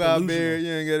 If you don't got a beard,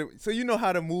 you ain't get it. So you know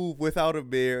how to move without a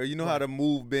beard. You know how to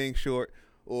move being short,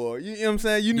 or you know what I'm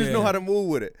saying. You just know how to move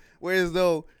with it. Whereas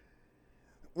though.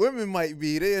 Women might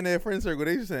be, they in their friend circle,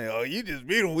 they just saying, oh, you just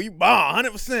beautiful, we bomb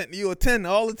 100%, you a 10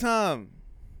 all the time.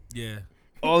 Yeah.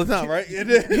 All the time, right? And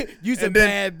then, you's a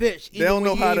bad bitch. They don't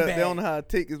know how to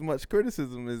take as much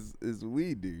criticism as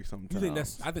we do sometimes.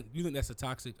 You think that's a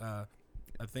toxic a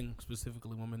thing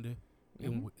specifically women do?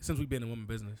 Mm-hmm. Since we've been in women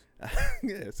business.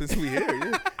 Yeah, since we here,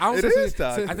 yeah. It is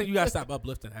toxic. I think you gotta stop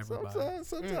uplifting everybody.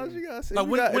 Sometimes you gotta say,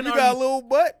 like when you got a little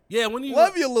butt, when you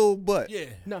love your little butt. Yeah.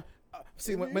 No.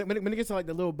 See, when it gets to like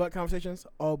the little butt conversations,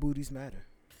 all booties matter.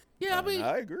 Yeah, I mean,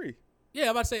 I agree. Yeah,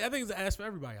 I'm about to say, I think it's an ass for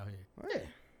everybody out here. Yeah.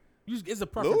 It's a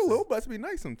preference. Little butts be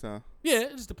nice sometimes. Yeah,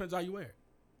 it just depends how you wear it.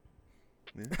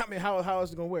 Yeah. I mean, how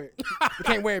else you gonna wear it? You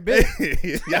can't wear it big.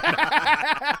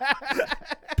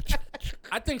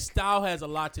 I think style has a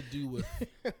lot to do with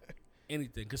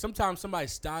anything. Because sometimes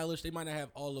somebody's stylish, they might not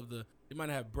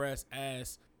have breasts,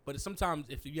 ass, but sometimes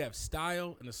if you have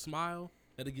style and a smile,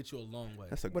 that'll get you a long way.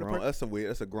 That's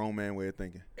a grown man way of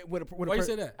thinking. Why you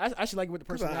say that? I actually like it with the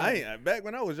personality. Back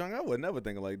when I was young, I was never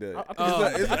thinking like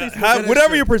that.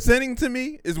 Whatever you're presenting to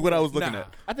me is what I was looking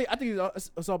at. I think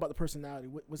it's all about the personality.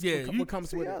 What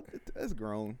comes with it. That's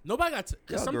grown. Nobody got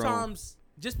because sometimes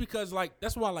just because like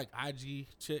that's why like IG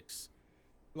chicks,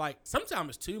 like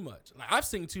sometimes it's too much. Like I've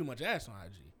seen too much ass on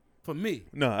IG. For me.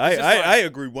 No, I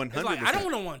agree 100%. Like, I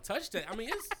don't want to touch that. I mean,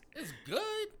 it's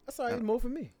good. That's all right. More for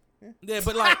me. Yeah,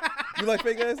 but like you like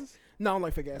fake asses? No, I don't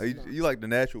like fake asses. You like the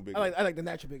natural big? I like the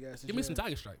natural big asses. Give me some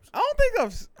tiger stripes. I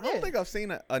don't think I've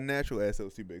seen a natural ass that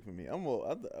was too big for me.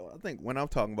 I think when I'm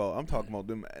talking about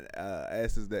them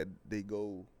asses that they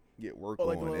go get work on,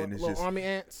 like and it's little just army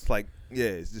ants. It's like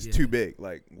it's just too big.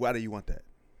 Like why do you want that?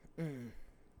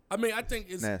 I mean, I think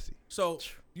it's nasty. So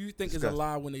you think it's a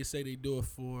lie when they say they do it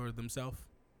for themselves?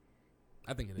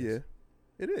 I think it is. Yeah,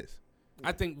 it is.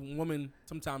 I think women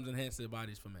sometimes enhance their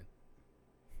bodies for men.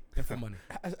 and for money.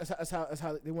 That's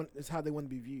how they want. It's how they want to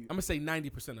be viewed. I'm gonna say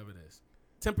 90% of it is.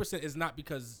 10% is not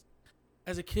because,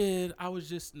 as a kid, I was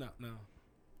just no.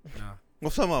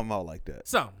 Well, some of them are like that.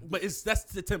 Some, but that's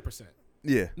the 10%.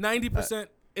 Yeah. 90%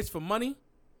 it's for money,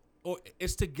 or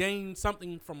it's to gain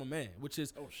something from a man, which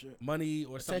is money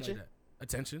or something like that.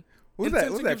 Attention. What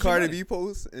was that Cardi B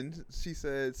post? And she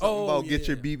said something about get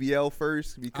your BBL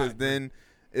first because then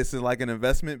it's like an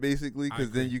investment basically because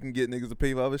then you can get niggas to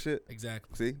pay for other shit.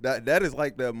 Exactly. See, that is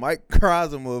like the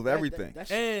microcosm of everything. That's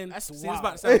see, wild. it's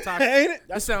about to sound toxic. Ain't it?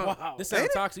 This sound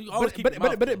toxic. You always keep But your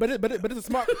mouth closed. it's a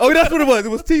smart. Oh, that's what it was. It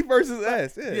was T versus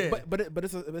S. Yeah. But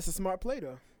it's a smart play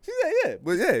though. She said,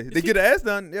 they get her ass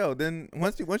done. Yo, then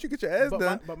once you get your ass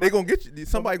done, they gonna get you.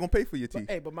 Somebody gonna pay for your teeth.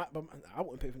 But I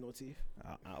wouldn't pay for no teeth.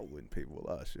 I wouldn't pay for a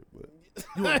lot of shit, but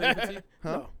You want to pay for teeth?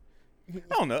 huh? No.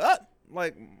 I don't know.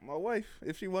 Like my wife,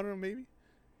 if she wanted them, maybe.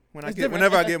 It's different.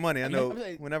 Whenever I get money, I I'm know.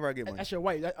 saying, Whenever I get money, That's your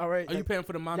wife. All right. Are you paying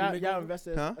for the mommy makeover? Y'all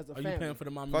invested Huh? as a Are family. you paying for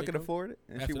the mommy if I can makeover afford it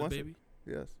and after she the wants baby?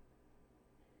 it, yes.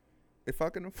 If I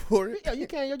can afford it, Yeah, you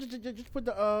can. You just put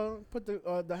the helicopter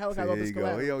there over the you go.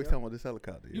 skull. He always talking about this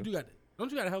helicopter. You do got that.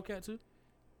 Don't you got a Hellcat too?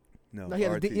 No, No, he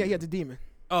had RT. he had the demon.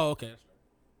 Oh, okay.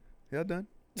 Y'all done?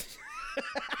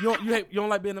 You don't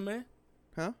like being a man?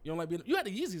 Huh? You don't like being? You had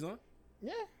the Yeezys on.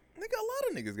 Yeah. Nigga, a lot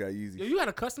of niggas got Yeezy. Yo, you had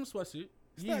a custom sweatsuit.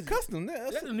 It's not Yeezy. custom.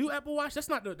 That's the new Apple Watch. That's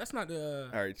not the.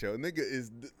 All right, yo, nigga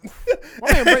is.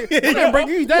 My man break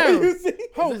you down. You see?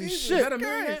 Holy Is shit. that a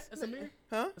mirror hat? That's a mirror.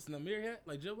 Huh? That's an Amir hat,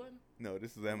 like Joe Budden. No,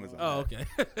 this is Amazon. Oh, okay.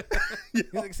 He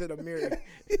like said a mirror.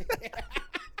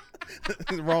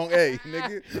 Wrong A,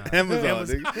 nigga. Nah. Amazon,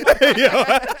 nigga. Yo,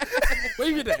 Where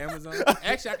you get that Amazon?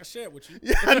 Actually, I can share it with you.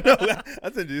 yeah, I know.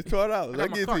 I sent you $12. I I got my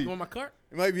give it cart. to You you. want my cart?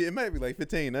 It might be like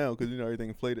 15 now because you know everything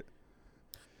inflated.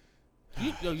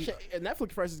 Shit, and Netflix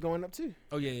price is going up too.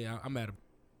 Oh yeah, I'm at him.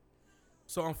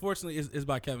 So unfortunately, it's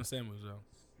by Kevin Samuels though.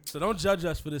 So don't judge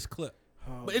us for this clip.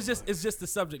 Oh, But it's just the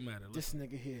subject matter. this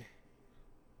nigga here.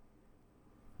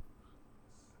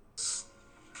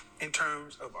 In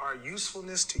terms of our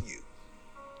usefulness to you.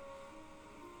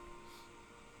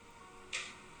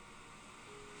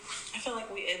 I feel like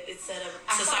it's set up.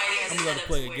 Society has I'm set gonna up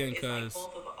play to again where because it's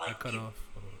like both of, I like, cut people- off.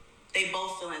 Hold on. They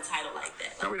both feel entitled like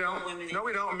that. No, we don't. Women No,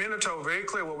 we don't. Men are told very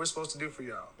clear what we're supposed to do for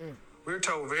y'all. We're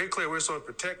told very clear we're supposed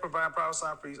to protect, provide,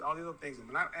 provide, peace, all these other things. And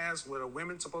when I ask what are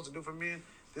women supposed to do for men,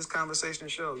 this conversation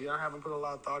shows y'all haven't put a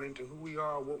lot of thought into who we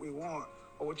are, what we want,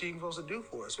 or what you're even supposed to do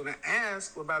for us. When I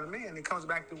ask about a man, it comes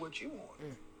back to what you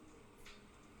want.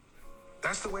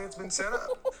 That's the way it's been set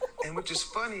up. And which is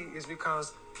funny is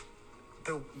because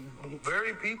the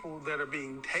very people that are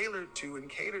being tailored to and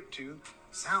catered to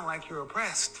sound like you're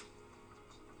oppressed.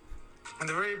 And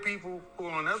the very people who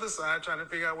are on the other side trying to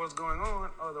figure out what's going on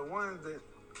are the ones that,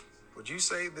 would you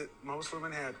say that most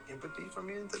women have empathy for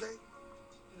men today?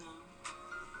 No.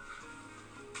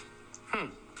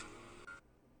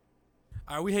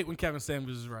 All right, we hate when Kevin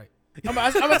Samuels is right. I'm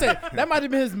gonna say that might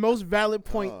have been his most valid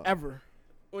point ever.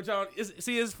 Which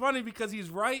it's funny because he's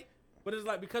right, but it's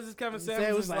like because it's Kevin Samuels,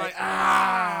 Samuels it's like like,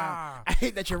 ah. I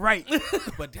hate that you're right,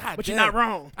 But God but you're damn. not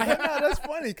wrong. No, that's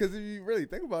funny because if you really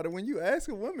think about it, when you ask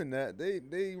a woman that, they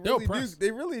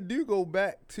really do go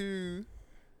back to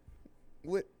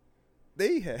what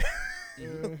they had.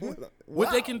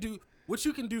 What they can do, what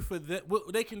you can do for them,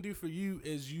 what they can do for you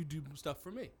is you do stuff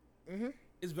for me.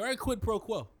 It's very quid pro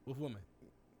quo with women.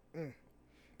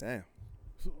 Damn.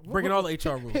 Bringing all the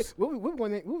HR rules. What we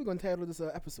going to title this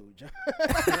episode, John?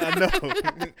 I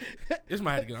know. This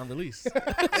might have to get on release.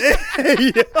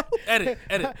 Yeah. Edit.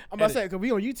 I'm about to say because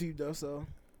we on YouTube though, so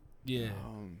Yeah.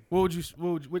 What would you?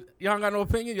 Y'all got no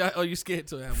opinion? Y'all, you scared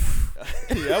to have one?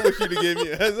 Yeah, I wish you'd have given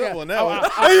me a heads up on that one.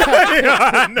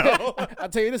 I No. I'll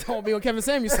tell you this won't be on Kevin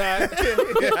Samuels' side.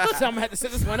 So I'm gonna have to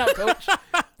sit this one out, Coach.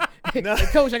 No. Hey,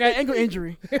 Coach, I got an ankle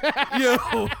injury.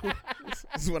 Yo,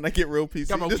 This is when I get real PC.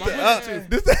 Got my- This my the- wisdom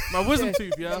this my wisdom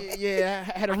tooth, yo. Yeah,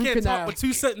 I had a I root can't talk canal. with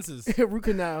 2 sentences. Root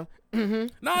canal. No,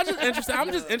 I'm just interested.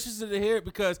 I'm just interested to hear it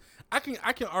because I can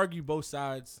argue both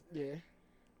sides Yeah.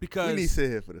 because we need to sit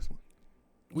here for this one.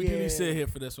 we do need Yeah. to sit here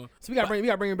for this one. So we gotta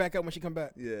bring her back up when she come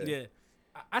back. Yeah. Yeah,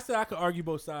 I said I could argue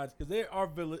both sides because there are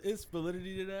is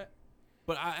validity to that.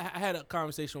 But I had a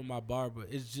conversation with my barber.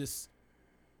 It's just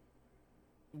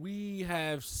we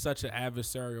have such an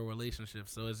adversarial relationship,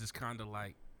 so it's just kind of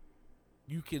like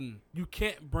you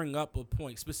can't bring up a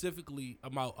point specifically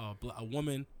about a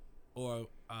woman or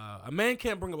a man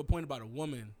can't bring up a point about a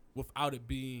woman without it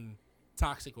being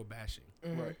toxic or bashing.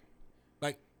 Right.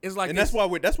 Like it's like And that's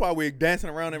why we're dancing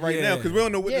around it right now because we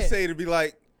don't know what to Yeah. say to be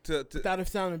like to Without it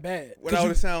sounding bad. without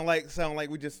it sound like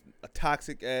we just a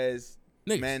toxic as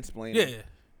niggas. mansplaining. Yeah.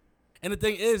 And the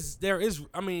thing is,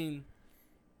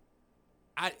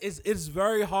 it's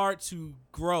very hard to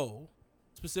grow,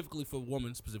 specifically for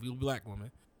women, specifically black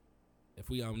women, if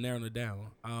we narrowing it down,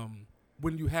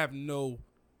 when you have no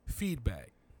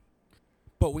feedback.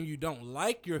 But when you don't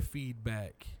like your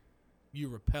feedback, you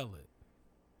repel it.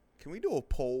 Can we do a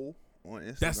poll on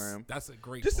Instagram? That's a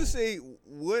great just poll. to say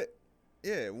what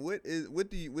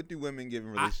do women give in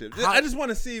relationships? how- I just want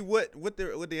to see what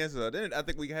the answers are. Then I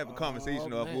think we can have a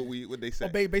conversation of man. what they say.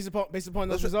 Based upon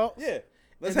those results. Yeah.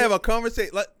 Let's And have a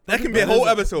conversation. That can be a That is whole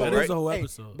episode, That right? is a whole Hey,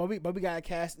 episode. but we gotta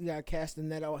cast the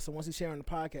net out. So once you share on the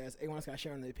podcast, everyone's gotta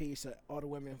share on their page. So all the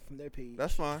women from their page.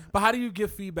 That's fine. But how do you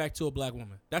give feedback to a black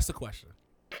woman? That's the question.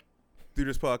 Through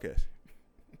this podcast.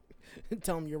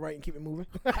 Tell them you're right and keep it moving.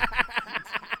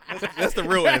 That's the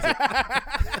real answer.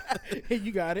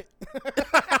 You got it.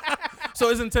 So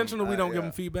it's intentional we don't give yeah.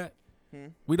 them feedback? Hmm?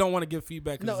 We don't want to give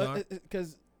feedback 'cause it's No, hard?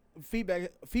 because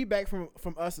feedback from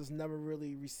us is never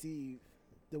really received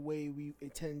the way we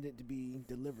intended it to be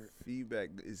delivered. Feedback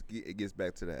it gets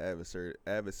back to the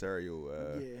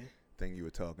adversarial Yeah. thing you were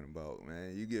talking about,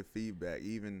 man. You get feedback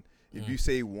even if Mm. you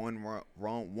say one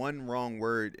wrong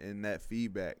word in that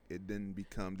feedback, it then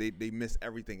become they miss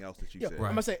everything else that you Yeah, said. Right.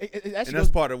 I'm gonna say it And actually that's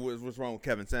goes, part of what's wrong with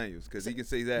Kevin Samuels because he can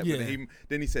say that, Yeah. but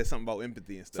then he said something about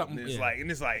empathy and stuff. Something- And it's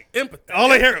yeah. like Empathy. all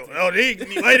they hear,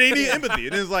 they need empathy,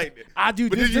 and it's like, I do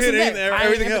but this, did you this hear and that. I ain't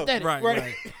everything else? empathetic,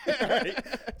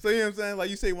 Right. So you know what I'm saying? Like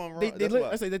you say one wrong. They that's look,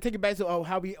 why. I say they take it back to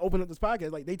how we open up this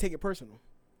podcast. Like they take it personal.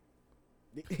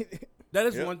 That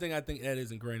is Yep. one thing I think Ed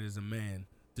is ingrained as a man,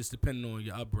 just depending on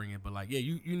your upbringing. But like, yeah,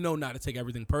 you know not to take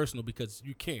everything personal because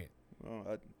you can't. Oh,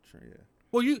 yeah.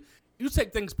 Well, you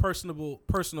take things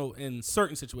personal in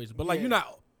certain situations, but like Yeah.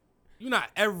 you're not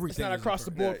everything. It's not is across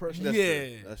the personal. board person. That's Yeah.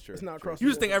 true. That's true. It's not True. across You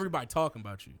just the think board. everybody talking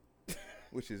about you.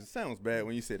 Which sounds bad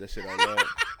when you say that shit out loud.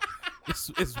 It's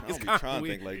I don't be kind trying of to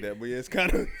weird. think like that, but yeah, it's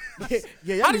kind of.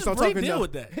 Yeah, y'all How niggas does don't Bree talk deal enough.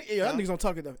 with that? Yeah, y'all niggas don't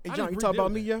talk enough. Hey, How John, does you Bree talk deal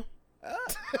about with me, yo?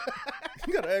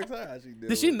 You gotta ask her how she did.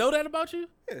 Did she know that about you?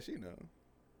 Yeah, she knows.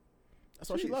 That's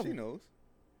why she love She him. knows.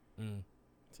 Mm.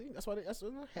 See, that's why that's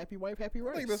happy wife, happy I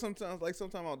think rice. that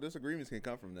sometimes our disagreements can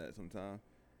come from that. Sometimes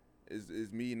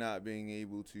is me not being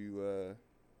able to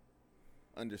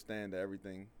understand that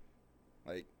everything,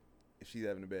 like if she's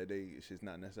having a bad day, it's just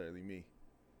not necessarily me.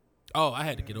 Oh, I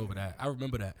had to get over that. I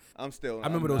remember that. I remember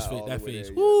I'm those not all that the way phase.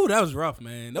 there Woo, that was rough,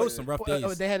 man. Those some rough Oh,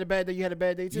 days. they had a bad day. You had a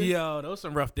bad day too. Yo, those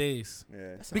some rough days. yet.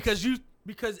 Yeah.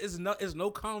 Because it's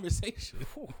no conversation.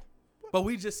 But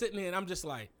we just sitting there and I'm just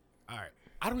like, all right,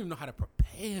 I don't even know how to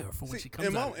prepare for when See, she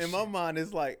comes out. in my mind,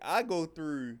 it's like I go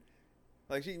through,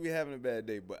 like she be having a bad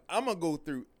day, but I'm gonna go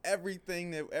through every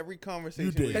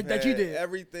conversation did. we've That you had, did.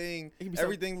 everything It can be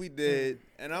everything we did,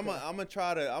 and I'm gonna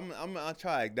try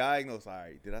to diagnose. All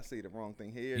right, did I say the wrong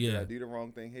thing here? Did Yeah. I do the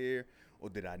wrong thing here? Or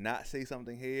did I not say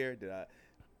something here? Yeah.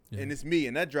 And it's me,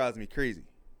 and that drives me crazy.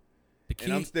 The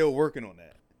And I'm key, still working on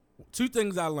that. two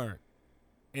things I learned,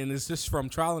 and it's just from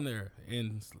trial and error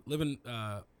and living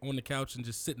on the couch and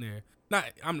just sitting there.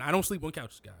 I don't sleep on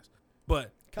couches, guys,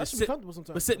 but Couch just can be comfortable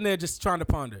sometimes. but sitting there just trying to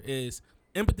ponder is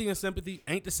empathy and sympathy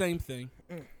ain't the same thing,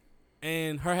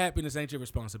 and her happiness ain't your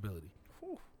responsibility.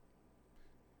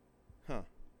 Huh.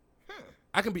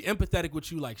 I can be empathetic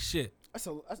with you like shit. That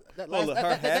Well, last- her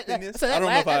that- happiness. that I don't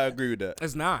know if I last- agree with that.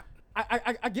 It's not.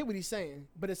 I get what he's saying,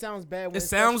 but it sounds bad. When It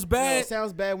sounds bad, No, it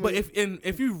sounds bad when. But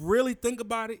if you really think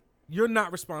about it, you're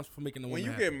not responsible for making the When woman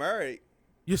you happy. get married,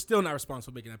 You're still not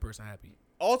responsible for making that person happy.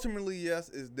 ultimately, yes,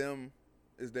 is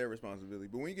their responsibility.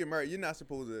 But when you get married, you're not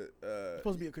supposed to.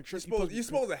 supposed to be a You're contributor. you're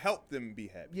supposed to help them be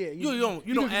happy. Yeah, You don't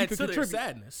can- add can to their contribute.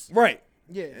 sadness. Right.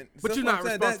 Yeah, And But that's you're what not I'm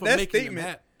saying. responsible That for making statement, them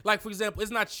happy. Like, for example,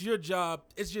 it's not your job.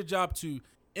 It's your job to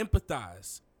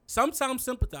empathize. Sometimes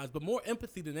sympathize, but more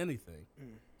empathy than anything.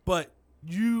 But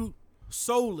you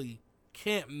solely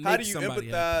can't make How do you somebody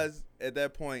happy. empathize at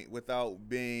that point without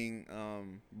being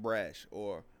brash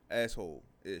or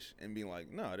asshole-ish and being like,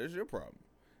 no, that's your problem?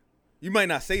 You might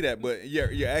not say that, but your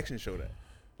actions show that.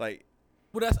 Like,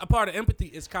 Well, that's a part of empathy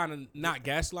is kind of not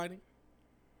gaslighting.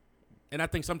 And I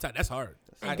think sometimes that's hard.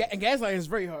 and gaslighting is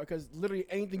very hard because literally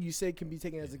anything you say can be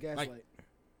taken as a gaslight.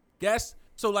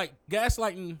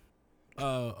 Gaslighting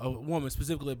a woman,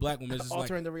 specifically a black woman, is just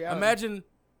Altering like, the reality. imagine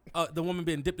the woman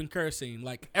being dipped in kerosene.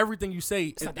 Like everything you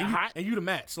say, not that hot. and you the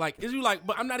match. Like, is you like,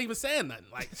 but I'm not even saying nothing.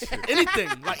 Like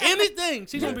anything,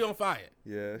 she's gonna be on fire.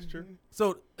 yeah, that's true.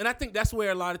 So, and I think that's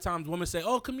where a lot of times women say,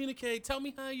 "Oh, communicate. Tell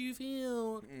me how you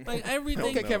feel." Like everything.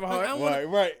 Okay, Kevin like, Hart. I wanna-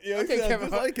 Right. Yeah, Okay, it sounds Kevin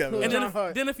just Hart. like Kevin And And Hart. then John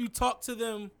Hart. then if you talk to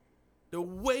them the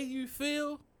way you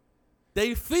feel,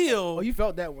 they feel. Oh, you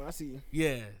felt that one. I see you.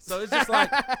 Yeah. So it's just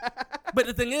like, but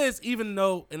the thing is, even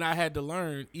though, and I had to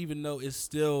learn, even though it's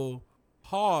still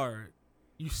hard,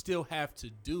 you still have to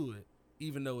do it,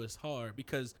 even though it's hard,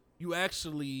 because you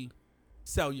actually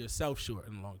sell yourself short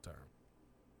in the long term.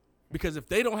 Because if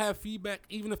they don't have feedback,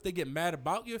 even if they get mad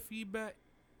about your feedback,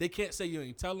 they can't say you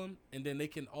ain't tell them, and then they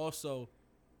can also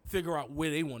figure out where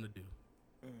they want to do.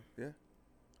 Yeah.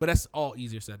 But that's all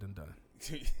easier said than done.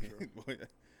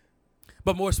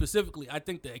 But more specifically, I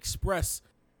think the express,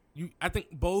 I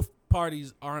think both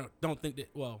parties don't think that.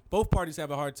 Well, both parties have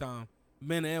a hard time,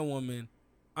 men and women,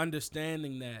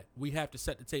 understanding that we have to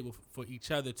set the table for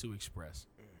each other to express.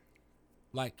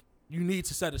 Like, you need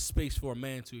to set a space for a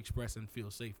man to express and feel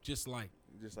safe, just like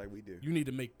we do. you need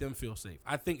to make them feel safe.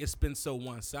 I think it's been so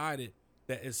one-sided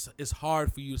that it's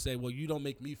hard for you to say, well, you don't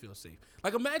make me feel safe.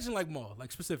 Like, imagine like Maul,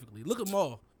 like specifically. Look at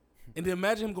Maul. And then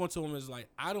imagine him going to him and is like,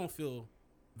 I don't feel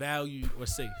valued or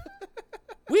safe.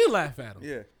 We laugh at him.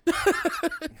 Yeah.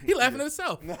 He laughing at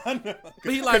himself. No. But he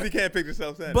Because like, he can't pick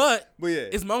himself saying but yeah.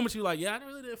 it's moments you like, yeah, I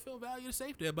really didn't feel valued or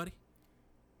safe there, buddy.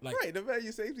 Like, Right, the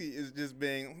value safety is just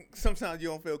being. Sometimes you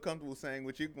don't feel comfortable saying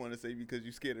what you want to say because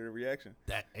you're scared of the reaction.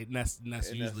 that's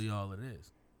And usually all it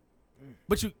is.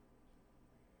 But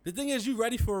the thing is, you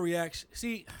ready for a reaction.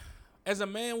 See, as a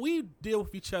man, we deal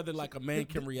with each other like a man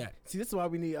can react. See, this is why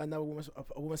we need another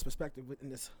a woman's perspective in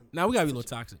this. Now we gotta be a little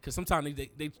toxic because sometimes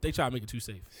they try to make it too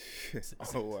safe.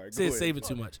 Oh, all right. Say save it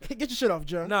too much. Get your shit off,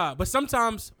 John. Nah, but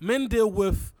sometimes men deal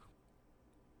with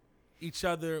each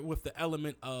other with the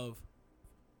element of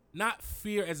not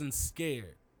fear as in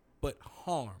scared, but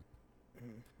harm.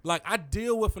 Like, I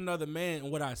deal with another man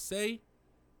and what I say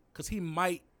because he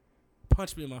might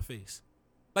punch me in my face.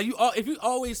 Like, if you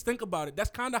always think about it, that's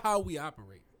kind of how we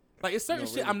operate. Like, it's certain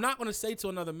shit really. I'm not going to say to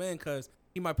another man because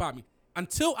he might pop me.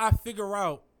 Until I figure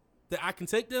out that I can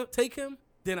take him,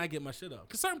 then I get my shit up.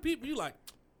 Because certain people, you like,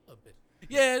 oh, bitch.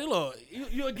 Yeah, look,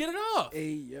 you'll get it off.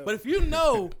 Hey, yo. But if you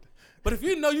know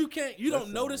you can't, you That's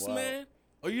don't know this wild. man,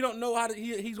 or you don't know how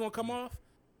he's gonna come off,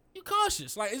 you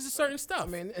cautious. Like, it's just certain stuff. I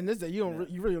mean, in this day, you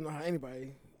really don't know how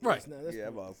anybody. Right. is now. That's Yeah,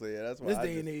 I'm about to say that's why. this I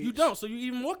day and just- age. You don't, so you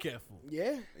even more careful.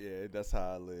 Yeah. Yeah, that's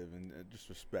how I live, and just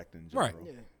respect in general. Right.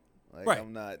 Yeah. Like,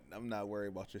 Right. I'm not worried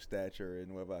about your stature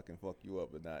and whether I can fuck you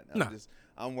up or not. Nah.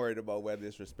 I'm worried about whether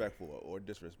it's respectful or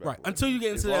disrespectful. Right. Until you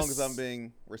get as into long that as I'm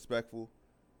being respectful,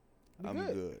 I'm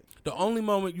good. good. The only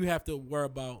moment you have to worry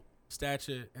about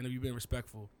stature and if you've been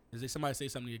respectful is if somebody say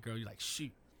something to your girl, you're like,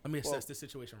 shoot, let me assess this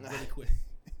situation really quick.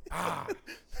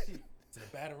 Shoot. Is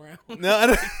it bad around? No, I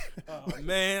don't. Oh,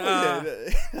 man.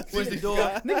 Where's the door?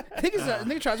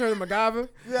 Nigga try to turn to MacGyver.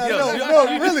 Yeah, Yo,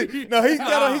 no, really. No, he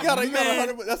got man.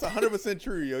 100. That's 100%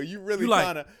 true, yo. You really You like,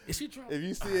 kind of. is she drunk? If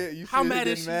you see it, you How see mad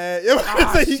it is getting she? mad. Yeah,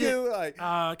 Ah, so you shit. get like,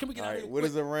 Can we get all out right, of here? what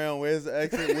is around? Where's the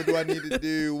exit? What do I need to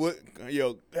do? What, yo,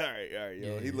 all right,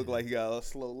 yo. He Yeah. look like he got a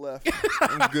slow left.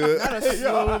 I'm good. Not a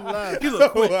slow left. He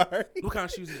look quick. All right. What kind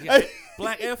of shoes he got?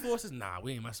 Black Air Forces? Nah,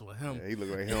 we ain't messing with him. Yeah, he look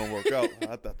like he don't work out.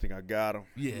 I think I got him.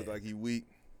 Yeah. He look like he weak.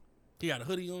 He got a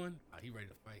hoodie on. He ready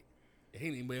to fight. He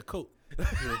ain't even wear a coat. yeah.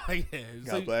 Got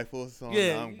So, black forces on.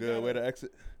 yeah, Nah, I'm you good. gotta- Where to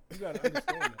exit? you gotta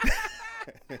understand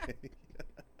that.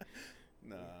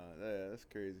 Nah, that's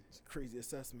crazy. It's a crazy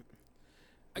assessment.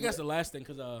 I guess the last thing,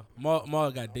 because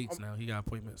Maul got dates now. He got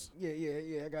appointments. Yeah.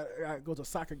 I got to go to a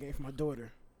soccer game for my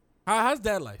daughter. How's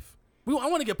dad life? I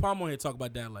want to get Palm on here to talk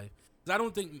about dad life. 'Cause I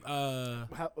don't think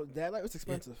Dad, like, it's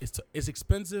expensive, it's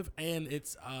expensive and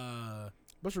it's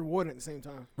but it's rewarding at the same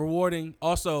time. rewarding.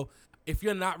 Also, if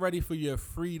you're not ready for your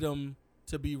freedom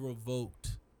to be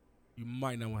revoked, you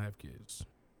might not want to have kids.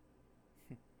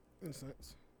 In a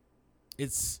sense.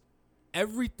 It's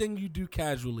everything you do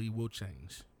casually will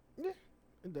change.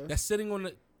 It does.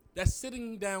 That's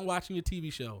sitting down watching your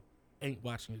TV show ain't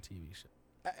watching your TV show.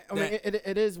 I mean,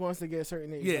 it is once they get a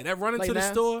certain age. Yeah, that running like to the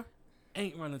now, store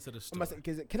ain't running to the I'm store. about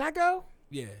to say, can I go?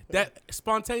 Yeah, that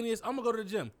spontaneous. I'm gonna go to the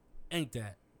gym. Ain't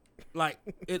that? Like,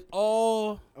 it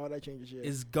all Oh, that changes. Yeah.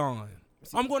 is gone.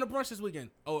 I'm going to brunch this weekend.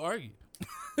 Oh, are you?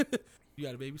 You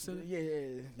got a babysitter?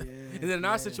 Yeah. And then in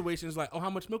our situation, it's like, oh, how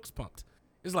much milk is pumped?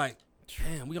 It's like,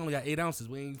 damn, we only got 8 ounces.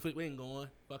 We ain't going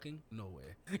fucking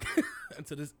nowhere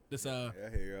until this Yeah,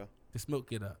 here you go. this milk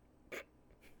get up.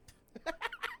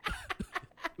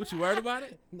 What, you worried about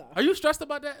it? Nah. Are you stressed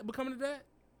about that becoming a dad?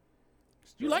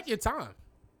 You like your time.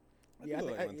 I Yeah, do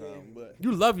I like think- my yeah. time, but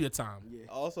You love your time. Yeah.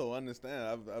 I also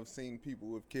understand. I've seen people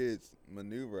with kids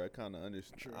maneuver. I kind of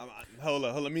understand. Hold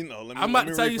on. Let me know. Let me. I'm let about to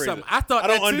me tell you rephrase something. it. I thought I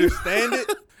don't that too. understand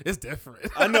it. It's different.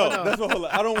 I know. That's what. Hold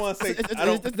on. I don't want to say. It's I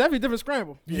don't. definitely a different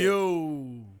scramble. Yo.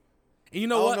 And you I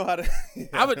know don't what? know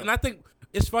how to. And I think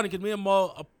it's funny because me and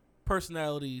Maul are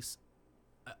personalities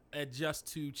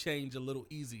adjust to change a little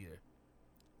easier.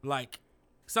 Like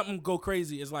something go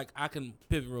crazy is like I can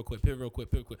pivot real quick.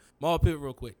 Maul pivot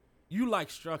real quick. You like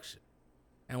structure.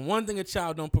 And one thing a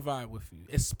child don't provide with you,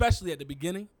 especially at the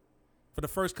beginning, for the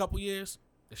first couple years,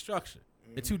 the structure.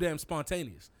 They're too damn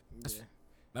spontaneous. Yeah.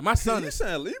 Like my son You is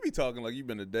sound, you be talking like you've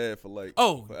been a dad for like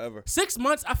forever. 6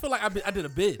 months. I feel like I did a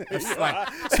bid. It's like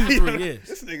 2-3 years.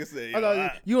 This nigga say, Oh, no,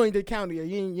 you ain't did county yet.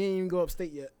 You ain't even go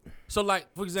upstate yet. So like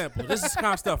for example, this is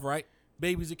kind of stuff, right?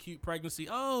 Baby's a cute pregnancy.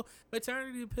 Oh,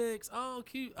 maternity pics. Oh,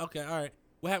 cute. Okay, all right.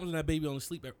 What happens when that baby only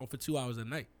sleep for 2 hours a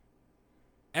night?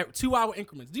 At 2 hour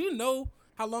increments. Do you know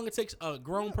how long it takes a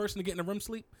grown person to get in a REM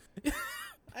sleep? I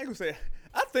ain't gonna say.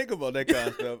 I think about that kind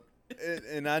of stuff,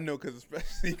 and I know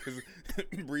especially because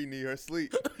Bree need her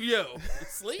sleep. Yo,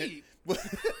 sleep. But,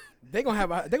 They gonna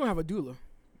have a doula.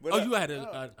 Oh, you had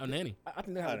a nanny. I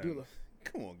think they have a doula.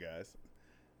 Come on, guys.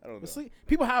 I don't know. But sleep,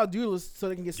 people hire doulas so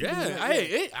they can get sleep.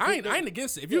 Yeah, I ain't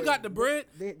against it. If you got the bread,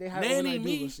 they hire nanny overnight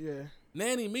me. doulas. Yeah.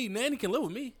 Nanny can live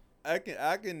with me.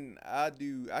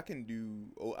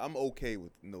 I'm okay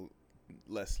with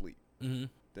less sleep Mm-hmm.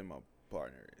 than my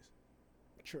partner is.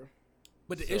 True.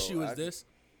 But the So issue is this: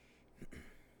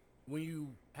 when you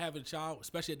have a child,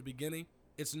 especially at the beginning,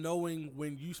 it's knowing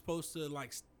when you supposed to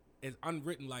it's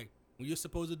unwritten, like when you're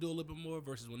supposed to do a little bit more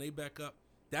versus when they back up.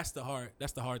 That's the hard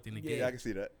thing to get. Yeah, I can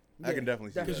see that. I Yeah, can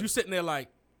definitely see that. Because you sitting there like,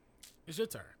 it's your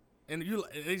turn, and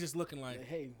they just looking like,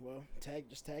 Hey, well,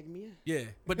 just tag me in. yeah.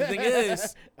 But the thing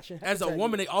is, I shouldn't have as to a tag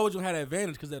woman, you. they always gonna have that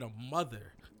advantage because they're the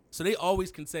mother, so they always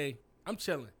can say, "I'm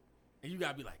chilling," and you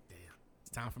gotta be like, "Damn, it's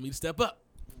time for me to step up,"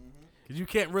 because you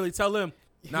can't really tell them,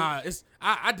 "Nah, it's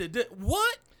I did this.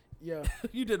 What? Yeah.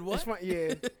 You did what?" It's fun,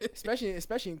 yeah.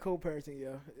 especially in co-parenting,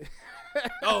 yeah.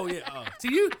 Oh yeah. Oh.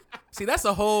 See, that's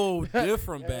a whole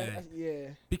different bag Yeah.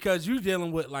 because you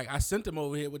dealing with like I sent them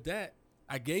over here with that.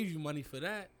 I gave you money for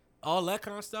that. All that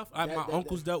kind of stuff. My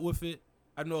uncles dealt with it.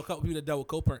 I know a couple people that dealt with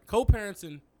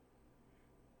co-parenting.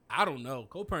 I don't know.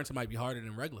 Co-parenting might be harder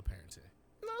than regular parenting.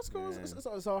 No, it's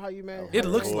cool. It's all how you man. It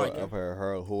looks I've like it. heard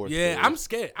her horror. Yeah, stories. I'm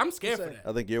scared. I'm scared for that.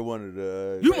 I think you're one of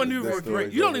the. You want to best regret.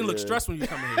 stories You don't ever, even look yeah. stressed when you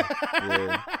come in here.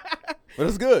 Yeah. But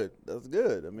it's good. That's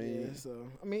good. I mean, Yeah, so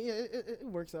I mean, yeah, it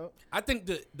works out. I think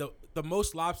the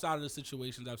most lopsided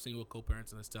situations I've seen with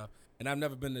co-parenting and stuff, and I've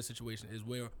never been in a situation, is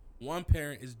where one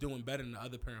parent is doing better than the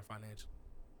other parent financially.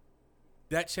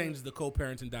 That changes the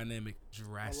co-parenting dynamic A lot,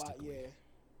 drastically. yeah.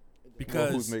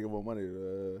 Because who's making more money?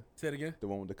 say it again. The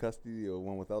one with the custody or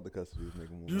one without the custody is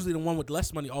making more Usually, the one with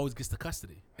less money always gets the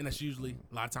custody, and that's usually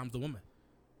a lot of times the woman.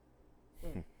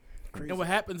 Crazy. And what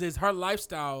happens is her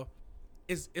lifestyle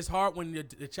is hard when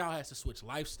the child has to switch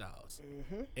lifestyles,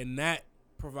 and that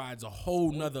provides a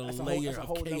whole nother That's layer that's a of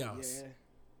whole chaos. yeah.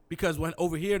 Because when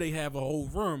over here they have a whole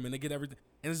room and they get everything,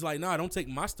 and it's like, nah, don't take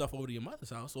my stuff over to your mother's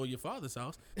house or your father's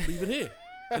house. Leave it here,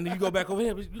 and then you go back over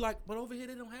here. But you like, but over here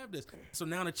they don't have this. So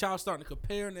now the child's starting to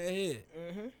compare in their head,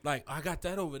 like I got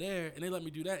that over there, and they let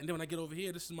me do that, and then when I get over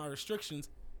here, this is my restrictions,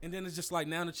 and then it's just like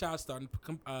now the child's starting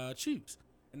to choose,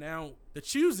 and now the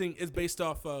choosing is based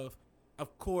off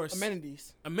of course,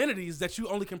 amenities that you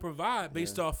only can provide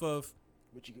based off of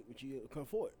What you can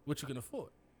afford. what you can afford.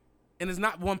 And it's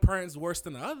not one parent's worse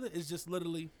than the other. It's just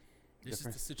literally, this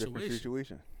is the different situation.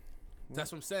 situation.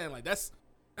 That's what I'm saying. Like that's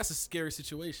a scary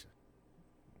situation.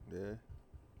 Yeah.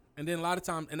 And then a lot of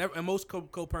times, and most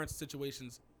co-parenting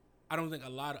situations, I don't think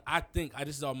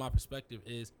this is all my perspective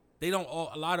is a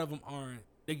lot of them aren't.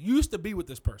 They used to be with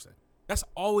this person. That's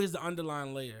always the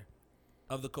underlying layer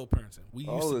of the co-parenting. We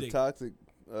used All to the date. toxic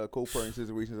co-parenting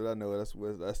situations that I know,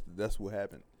 that's what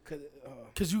happened.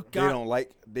 Because you They got don't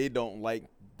like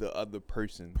the other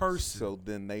person. So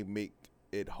then they make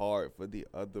it hard for the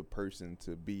other person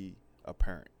to be a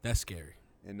parent, that's scary.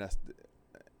 and that's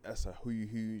a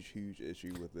huge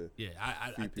issue with the Yeah,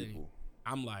 I few think people.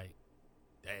 I'm like,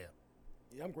 damn.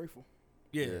 Yeah, I'm grateful.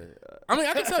 Yeah. I mean,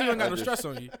 I can tell you ain't got no stress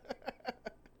on you.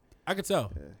 I can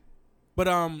tell. Yeah. But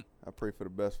I pray for the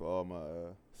best for all my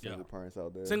single parents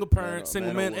out there. Single parent,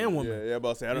 single man and woman. Yeah,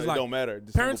 about to say, It's it like, don't matter.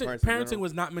 Just single parents in Parenting general.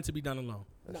 was not meant to be done alone.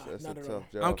 That's not a at tough all.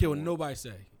 job. I don't care what for nobody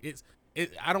say.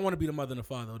 I don't want to be the mother and the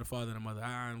father or the father and the mother.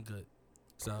 I'm good.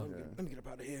 So Let me get up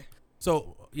out of here.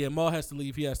 So yeah, Maul has to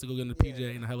leave. He has to go get in the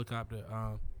PJ in a helicopter.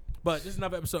 But this is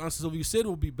another episode of Uncensored View. Sid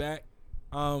will be back.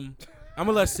 I'm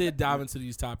gonna let Sid dive into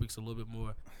these topics a little bit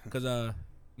more because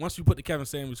once you put the Kevin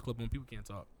Samuels clip on, people can't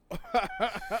talk.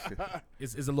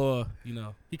 It's a little,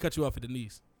 he cut you off at the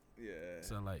knees. Yeah.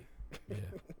 So like, yeah.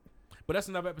 But that's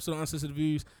another episode of Uncensored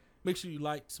Views. Make sure you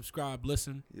like, subscribe,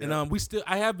 listen, Yeah. and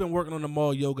I have been working on the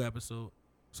Maul yoga episode.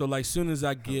 So like, soon as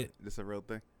I get, This a real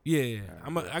thing. yeah,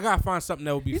 I gotta find something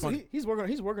that would be funny. He's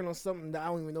working on something that I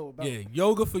don't even know about. Yeah,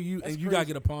 yoga for you, That's and you gotta crazy.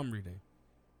 get a palm reading.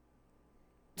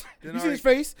 Then You I see his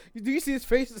face? Do you see his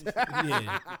face?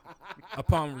 Yeah, a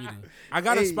palm reading. I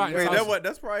got a Hey, spot. in Wait, South-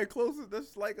 that's probably closest.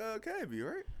 That's like Cabby,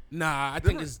 right? Nah, I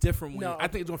think it's different. When No. I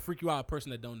think it's gonna freak you out. A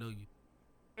person that don't know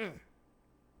you.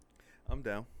 I'm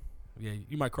down. Yeah,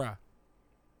 you might cry.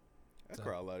 I So-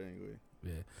 cry a lot anyway.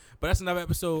 Yeah, but that's another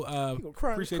episode. gonna cry in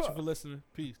the Appreciate you car. for listening.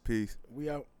 Peace. Peace. We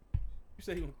out. You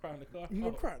say you gonna cry in the car? You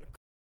gonna cry in the